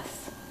all of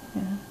us,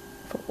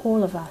 for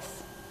all of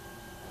us.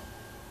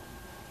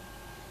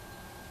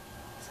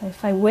 So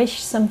if I wish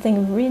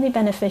something really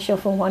beneficial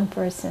for one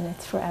person,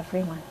 it's for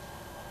everyone,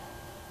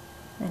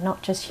 and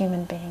not just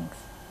human beings.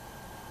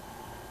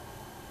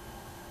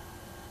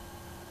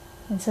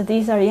 And so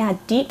these are,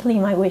 deeply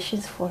my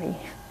wishes for you,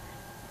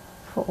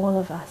 for all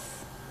of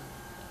us.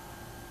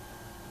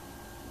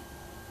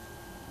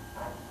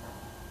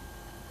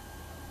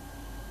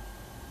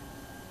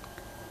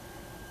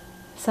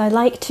 So I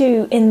like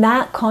to, in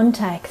that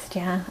context,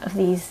 of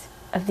these,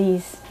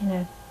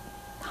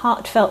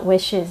 heartfelt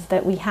wishes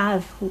that we've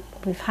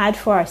had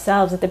for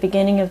ourselves at the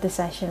beginning of the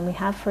session, we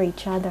have for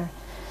each other.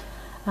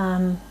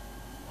 I'd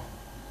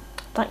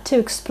like to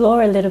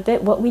explore a little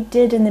bit what we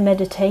did in the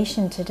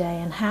meditation today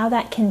and how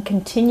that can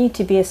continue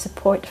to be a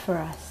support for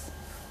us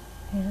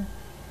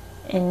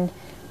in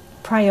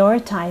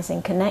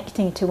prioritizing,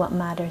 connecting to what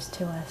matters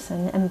to us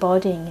and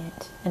embodying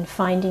it and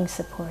finding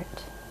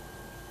support.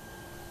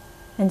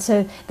 And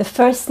so the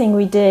first thing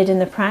we did in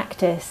the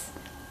practice,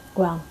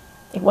 well,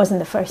 it wasn't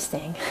the first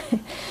thing,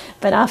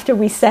 but after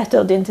we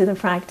settled into the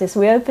practice,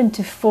 we opened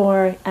to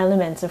 4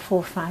 elements or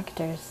 4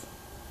 factors.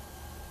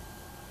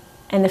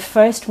 And the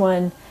first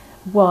one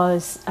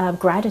was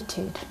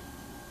gratitude.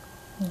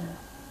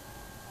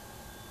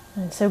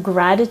 And so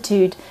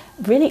gratitude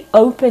really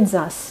opens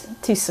us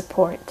to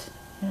support.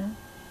 Yeah?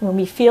 When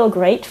we feel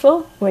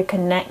grateful, we're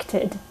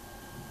connected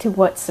to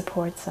what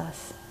supports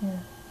us. Yeah?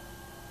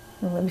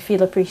 And when we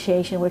feel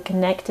appreciation, we're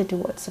connected to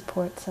what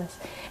supports us.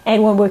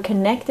 And when we're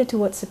connected to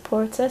what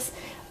supports us,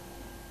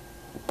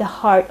 the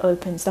heart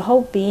opens, the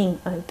whole being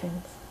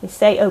opens. We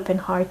say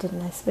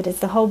open-heartedness, but it's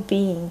the whole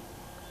being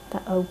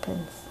that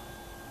opens.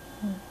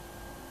 Yeah.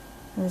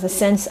 There's a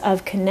sense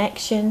of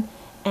connection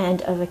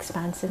and of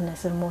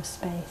expansiveness, of more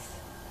space.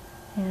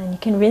 Yeah, and you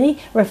can really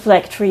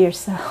reflect for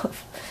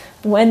yourself,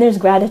 when there's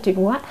gratitude,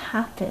 what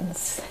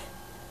happens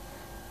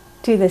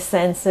to the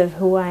sense of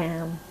who I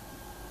am,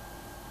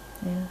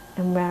 yeah,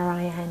 and where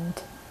I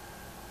end.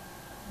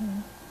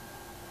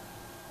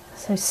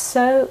 Yeah.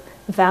 So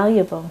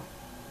valuable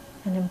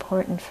and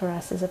important for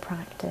us as a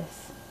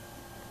practice.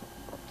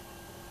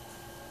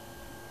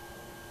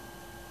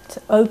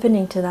 So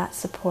opening to that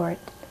support,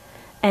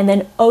 and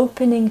then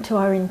opening to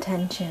our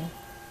intention.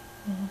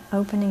 Yeah,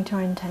 opening to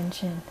our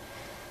intention.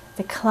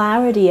 The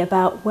clarity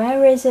about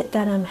where is it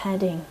that I'm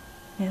heading.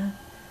 Yeah.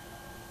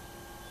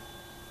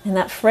 And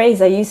that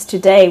phrase I used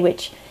today,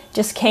 which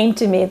just came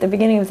to me at the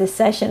beginning of this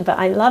session, but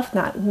I love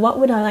that. What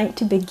would I like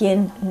to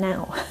begin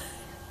now?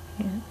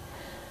 Yeah.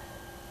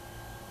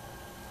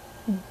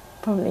 I'm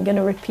probably going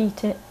to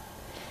repeat it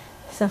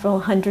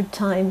several hundred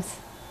times.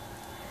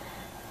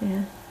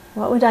 Yeah.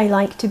 What would I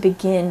like to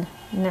begin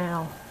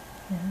now?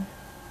 Yeah.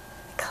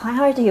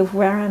 Clarity of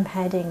where I'm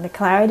heading, the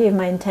clarity of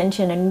my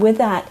intention, and with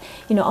that,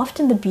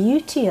 often the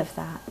beauty of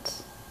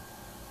that.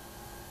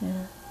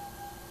 Yeah.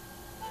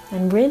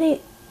 And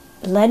really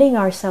letting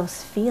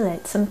ourselves feel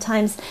it.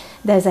 Sometimes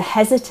there's a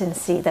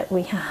hesitancy that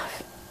we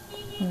have.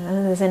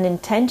 There's an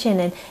intention,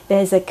 and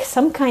there's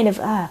some kind of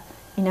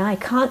I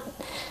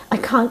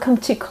can't come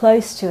too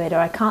close to it, or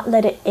I can't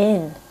let it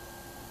in.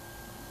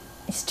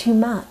 It's too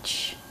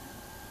much.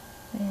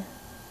 Yeah.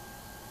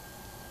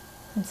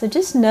 And so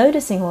just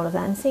noticing all of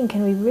that and seeing,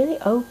 can we really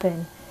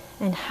open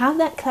and have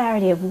that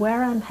clarity of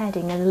where I'm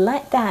heading, and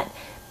let that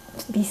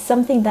be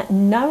something that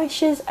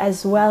nourishes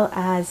as well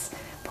as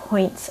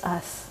points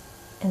us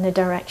in the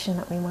direction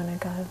that we want to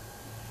go.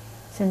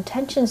 So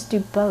intentions do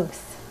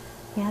both.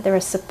 Yeah, they're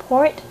a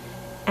support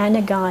and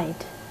a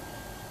guide.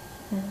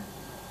 Yeah.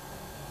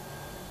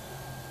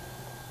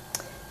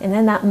 And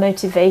then that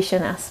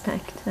motivation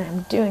aspect.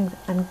 I'm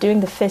doing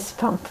the fist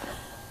pump.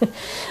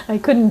 I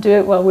couldn't do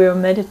it while we were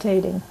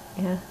meditating.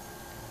 Yeah.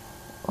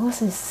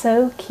 Also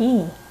so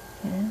key.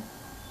 Yeah.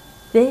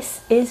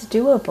 This is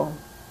doable.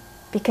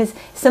 Because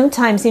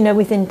sometimes,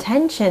 with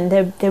intention,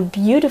 they're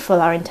beautiful,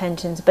 our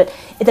intentions, but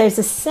there's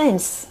a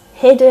sense,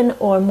 hidden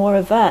or more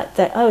overt,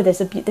 that,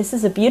 this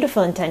is a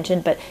beautiful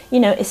intention, but,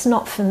 it's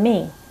not for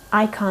me.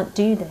 I can't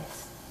do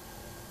this.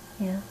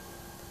 Yeah.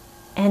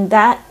 And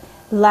that,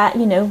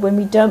 when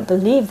we don't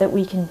believe that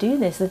we can do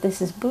this, that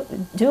this is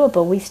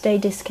doable, we stay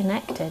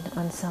disconnected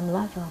on some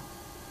level.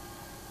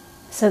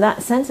 So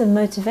that sense of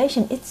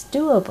motivation, it's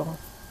doable.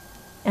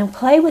 And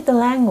play with the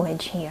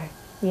language here,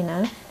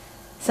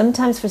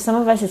 Sometimes for some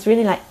of us it's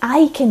really like,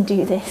 I can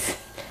do this.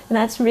 And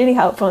that's really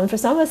helpful. And for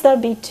some of us that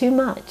would be too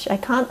much. I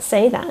can't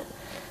say that.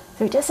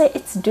 So we just say,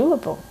 it's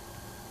doable.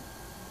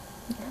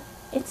 Yeah,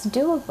 it's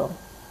doable.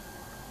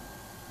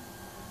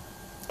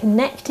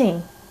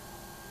 Connecting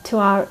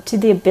to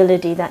the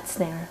ability that's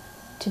there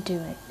to do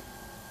it.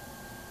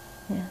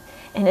 Yeah.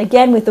 And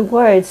again with the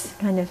words,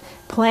 kind of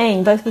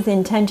playing both with the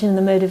intention and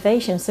the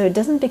motivation, so it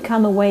doesn't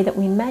become a way that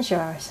we measure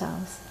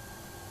ourselves.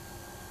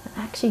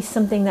 Actually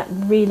something that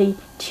really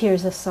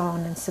cheers us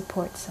on and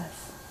supports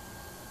us.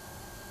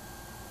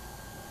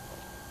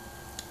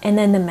 And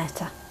then the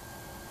metta.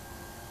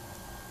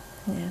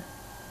 Yeah.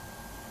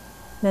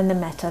 Then the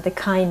metta, the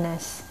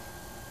kindness,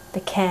 the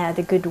care,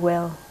 the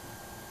goodwill.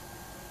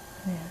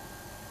 Yeah.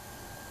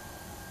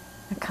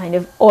 It kind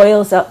of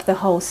oils up the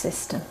whole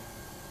system.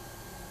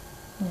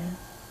 Yeah.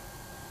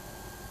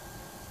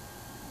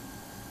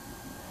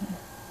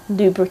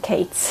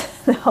 Lubricates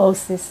the whole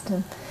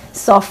system,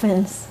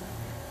 softens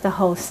the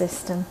whole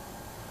system.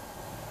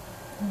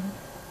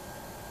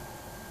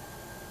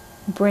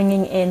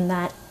 Bringing in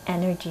that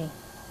energy.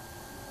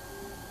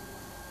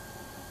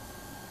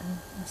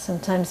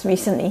 Sometimes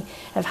recently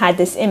I've had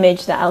this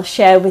image that I'll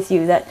share with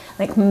you, that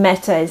like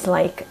metta is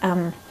like,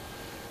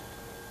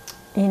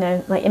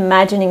 like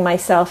imagining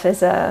myself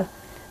as a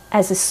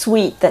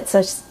sweet that's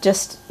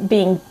just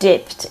being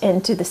dipped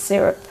into the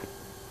syrup.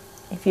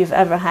 If you've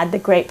ever had the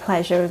great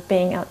pleasure of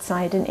being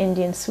outside an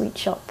Indian sweet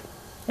shop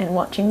and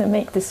watching them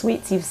make the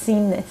sweets, you've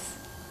seen this.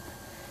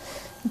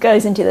 It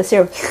goes into the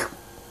syrup,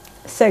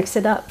 soaks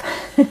it up.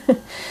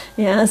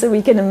 Yeah, so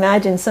we can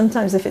imagine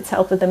sometimes if it's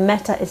helpful, the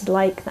metta is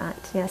like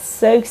that. Yeah,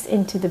 soaks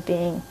into the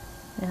being.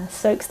 Yeah,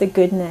 soaks the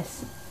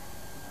goodness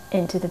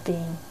into the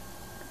being.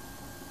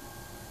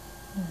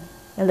 Yeah.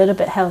 A little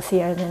bit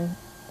healthier than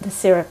the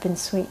syrup in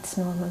sweets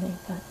normally,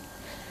 but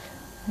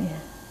yeah,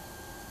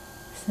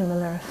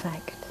 similar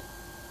effect.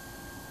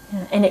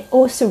 Yeah. And it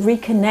also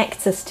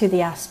reconnects us to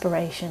the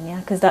aspiration,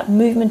 yeah, because that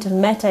movement of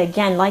metta,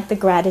 again, like the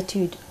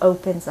gratitude,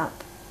 opens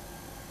up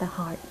the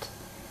heart.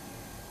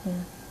 Yeah.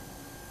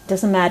 It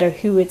doesn't matter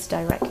who it's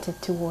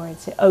directed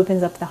towards. It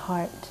opens up the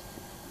heart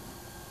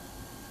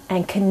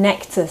and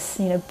connects us,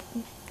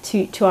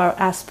 to our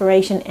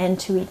aspiration and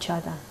to each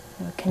other.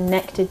 We're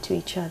connected to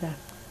each other.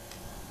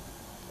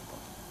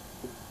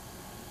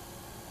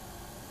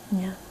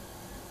 Yeah.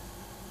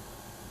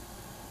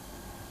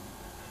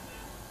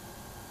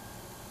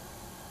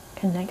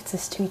 Connects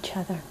us to each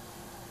other.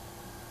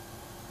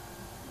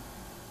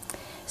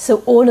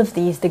 So all of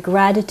these, the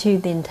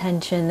gratitude, the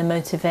intention, the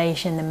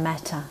motivation, the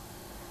metta,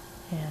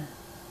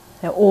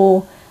 they're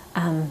all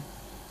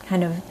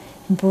kind of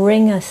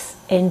bring us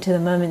into the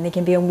moment. They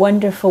can be a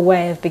wonderful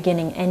way of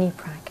beginning any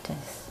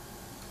practice.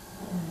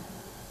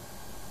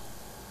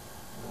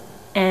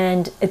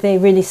 And they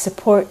really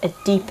support a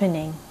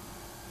deepening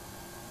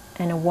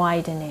and a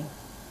widening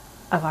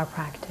of our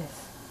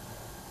practice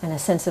and a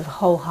sense of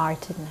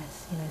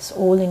wholeheartedness. It's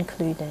all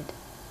included.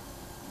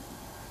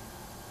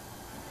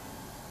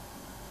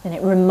 And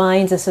it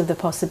reminds us of the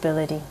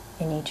possibility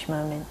in each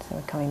moment. So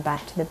we're coming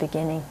back to the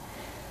beginning.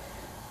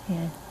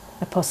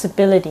 The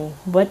possibility.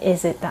 What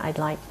is it that I'd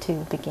like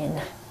to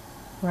begin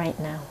right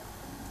now,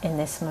 in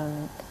this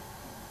moment?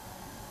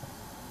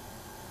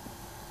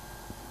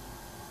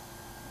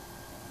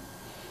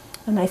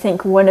 And I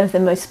think one of the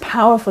most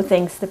powerful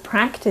things the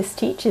practice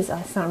teaches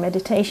us, our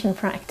meditation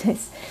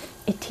practice,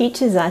 it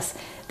teaches us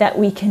that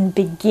we can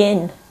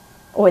begin,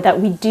 or that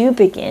we do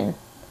begin,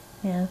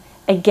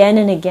 again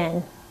and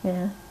again.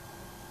 And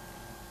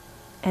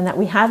that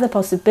we have the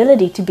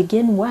possibility to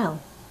begin well.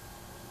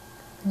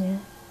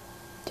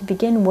 To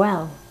begin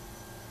well.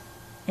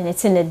 And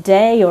it's in a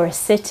day or a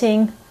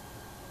sitting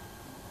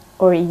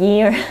or a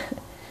year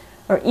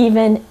or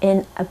even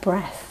in a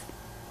breath.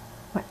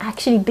 We're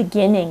actually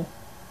beginning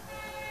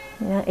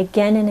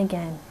again and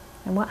again.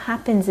 And what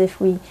happens if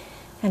we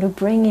kind of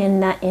bring in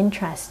that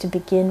interest to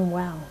begin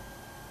well?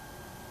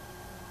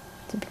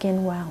 To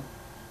begin well.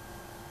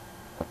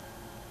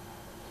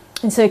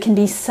 And so it can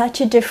be such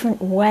a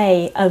different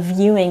way of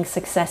viewing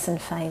success and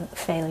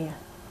failure.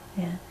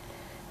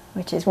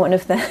 Which is one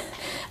of the,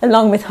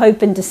 along with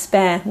hope and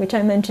despair, which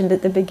I mentioned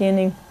at the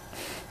beginning.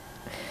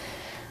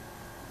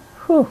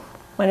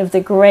 One of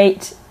the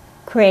great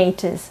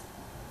creators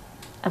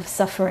of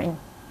suffering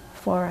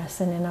for us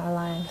and in our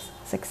lives,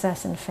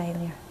 success and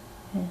failure.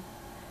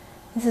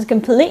 This is a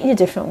completely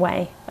different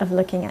way of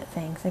looking at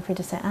things. If we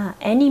just say,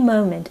 any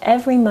moment,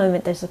 every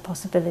moment there's a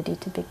possibility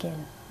to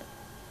begin.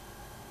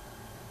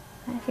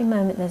 Every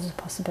moment there's a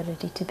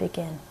possibility to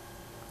begin.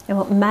 And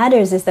what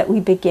matters is that we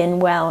begin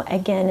well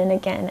again and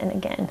again and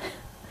again.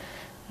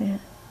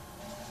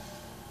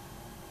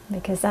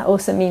 Because that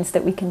also means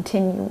that we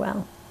continue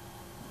well.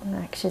 And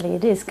actually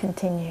it is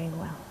continuing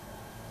well.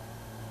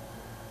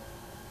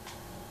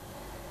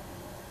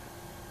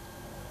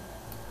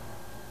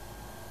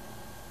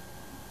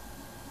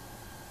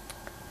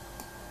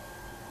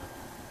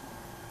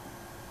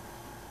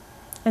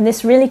 And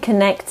this really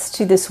connects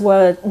to this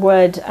word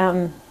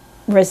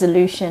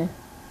resolution.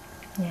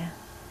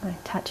 I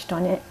touched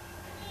on it.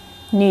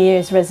 New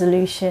Year's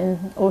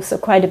resolution, also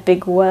quite a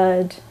big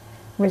word,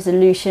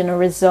 resolution or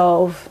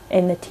resolve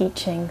in the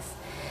teachings.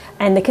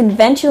 And the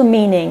conventional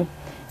meaning,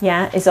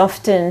 is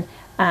often,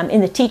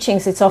 in the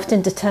teachings, it's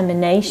often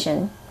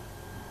determination.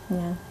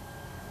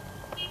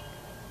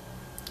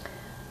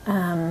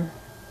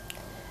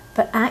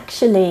 But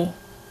actually,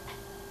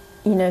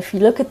 if you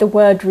look at the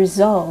word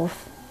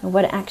resolve, and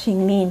what it actually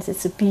means,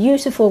 it's a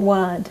beautiful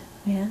word.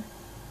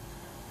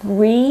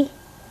 Resolve.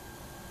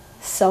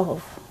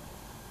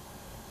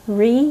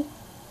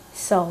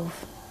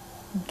 Resolve.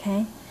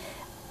 Okay?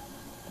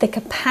 The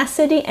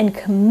capacity and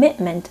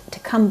commitment to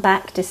come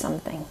back to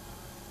something.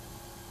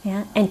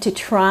 And to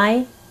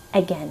try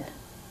again.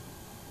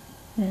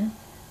 The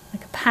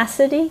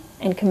capacity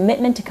and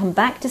commitment to come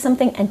back to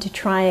something and to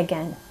try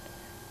again.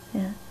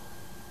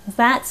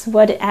 That's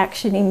what it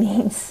actually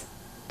means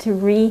to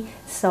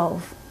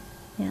resolve.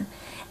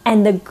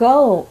 And the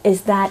goal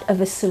is that of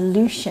a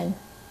solution.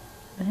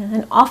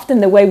 And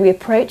often the way we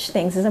approach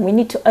things is that we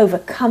need to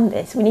overcome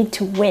this. We need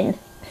to win.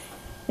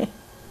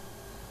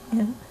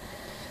 And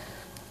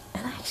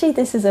actually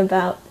this is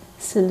about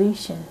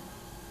solution.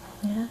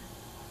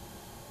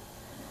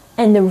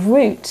 And the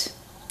root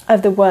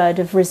of the word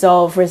of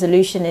resolve,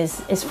 resolution,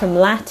 is from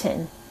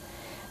Latin.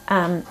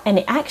 And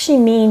it actually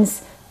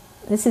means,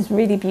 this is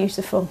really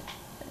beautiful,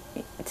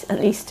 at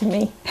least to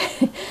me.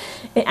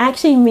 It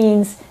actually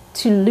means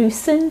to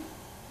loosen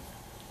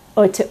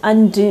or to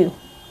undo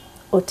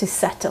or to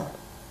settle.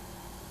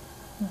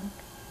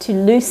 To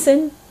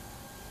loosen,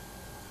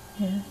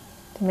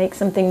 to make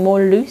something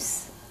more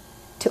loose,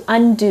 to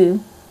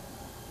undo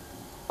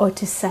or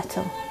to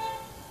settle.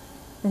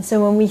 And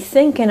so when we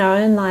think in our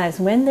own lives,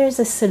 when there's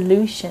a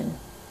solution,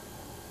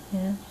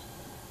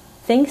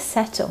 things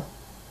settle.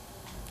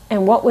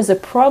 And what was a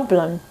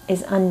problem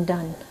is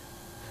undone.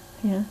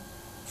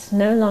 It's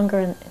no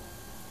longer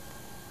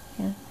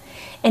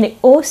and it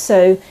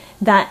also,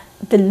 that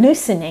the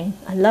loosening,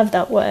 I love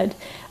that word,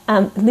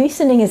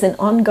 loosening is an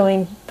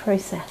ongoing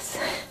process.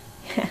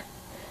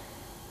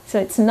 So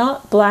it's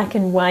not black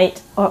and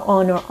white or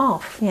on or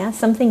off. Yeah,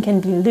 something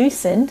can be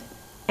loosened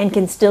and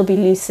can still be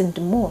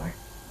loosened more.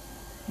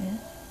 Yeah?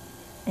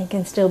 And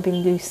can still be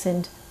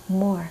loosened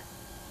more.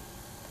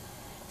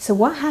 So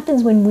what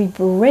happens when we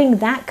bring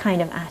that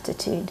kind of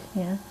attitude?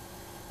 Yeah.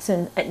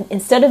 So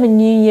instead of a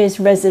New Year's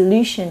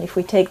resolution, if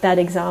we take that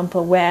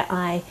example where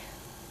I,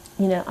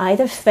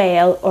 either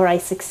fail or I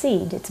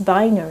succeed, it's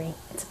binary.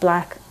 It's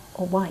black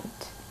or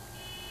white.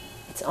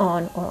 It's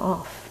on or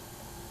off.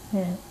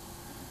 Yeah.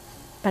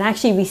 But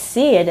actually we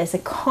see it as a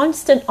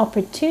constant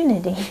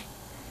opportunity,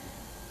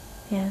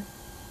 yeah,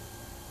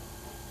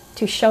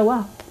 to show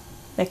up,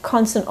 a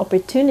constant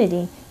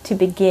opportunity to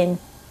begin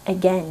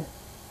again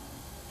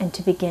and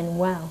to begin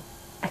well,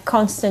 a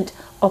constant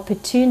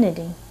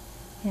opportunity,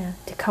 yeah,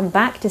 to come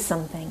back to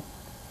something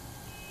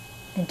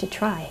and to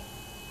try.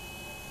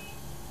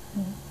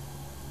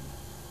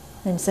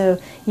 And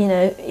so,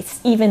 it's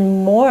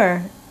even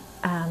more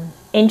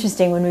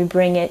interesting when we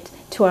bring it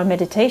to our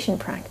meditation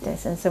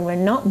practice. And so we're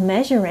not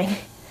measuring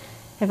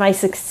if I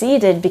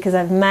succeeded because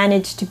I've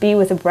managed to be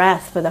with the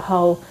breath for the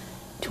whole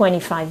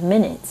 25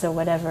 minutes or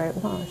whatever it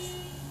was.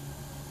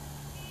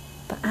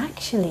 But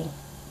actually,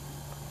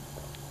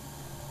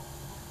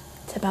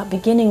 it's about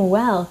beginning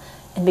well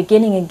and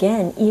beginning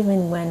again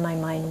even when my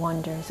mind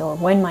wanders, or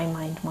when my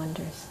mind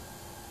wanders,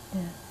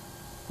 yeah,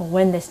 or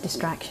when this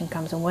distraction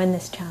comes, or when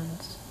this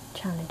challenge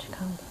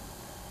comes.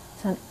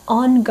 It's an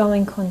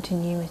ongoing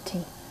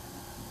continuity,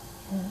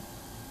 yeah,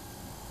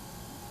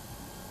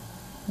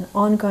 an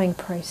ongoing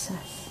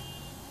process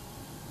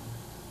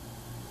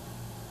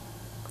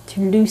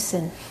to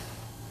loosen.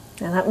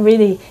 Now that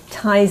really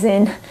ties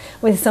in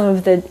with some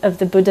of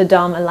the Buddha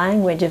Dharma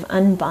language of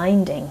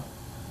unbinding.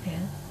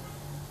 Yeah?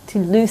 To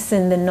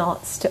loosen the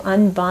knots, to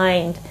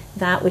unbind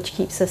that which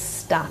keeps us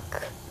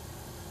stuck,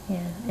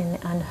 yeah, and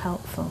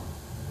unhelpful.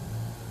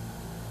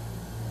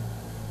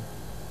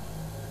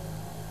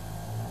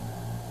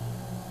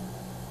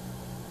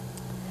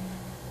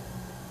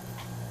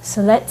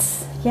 So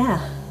let's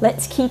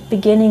keep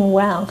beginning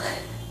well.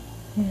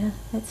 Yeah,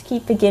 let's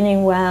keep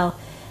beginning well,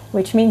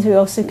 which means we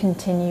also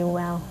continue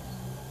well.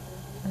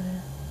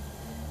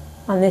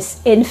 On this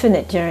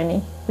infinite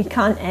journey, we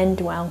can't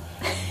end well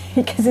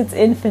because it's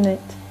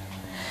infinite.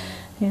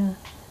 Yeah.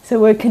 So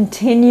we're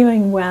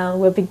continuing well,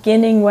 we're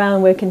beginning well,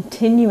 and we're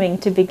continuing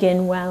to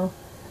begin well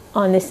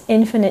on this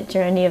infinite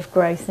journey of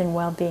growth and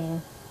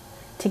well-being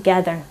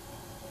together.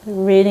 A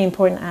really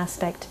important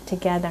aspect,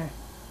 together.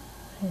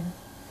 Yeah.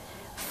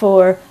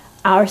 For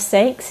our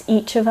sakes,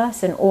 each of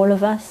us and all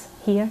of us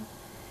here,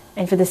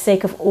 and for the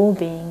sake of all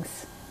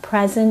beings,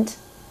 present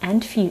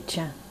and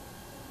future,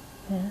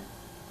 yeah,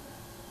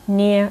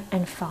 near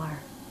and far,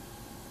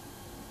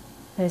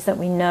 those that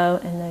we know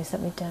and those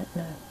that we don't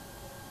know.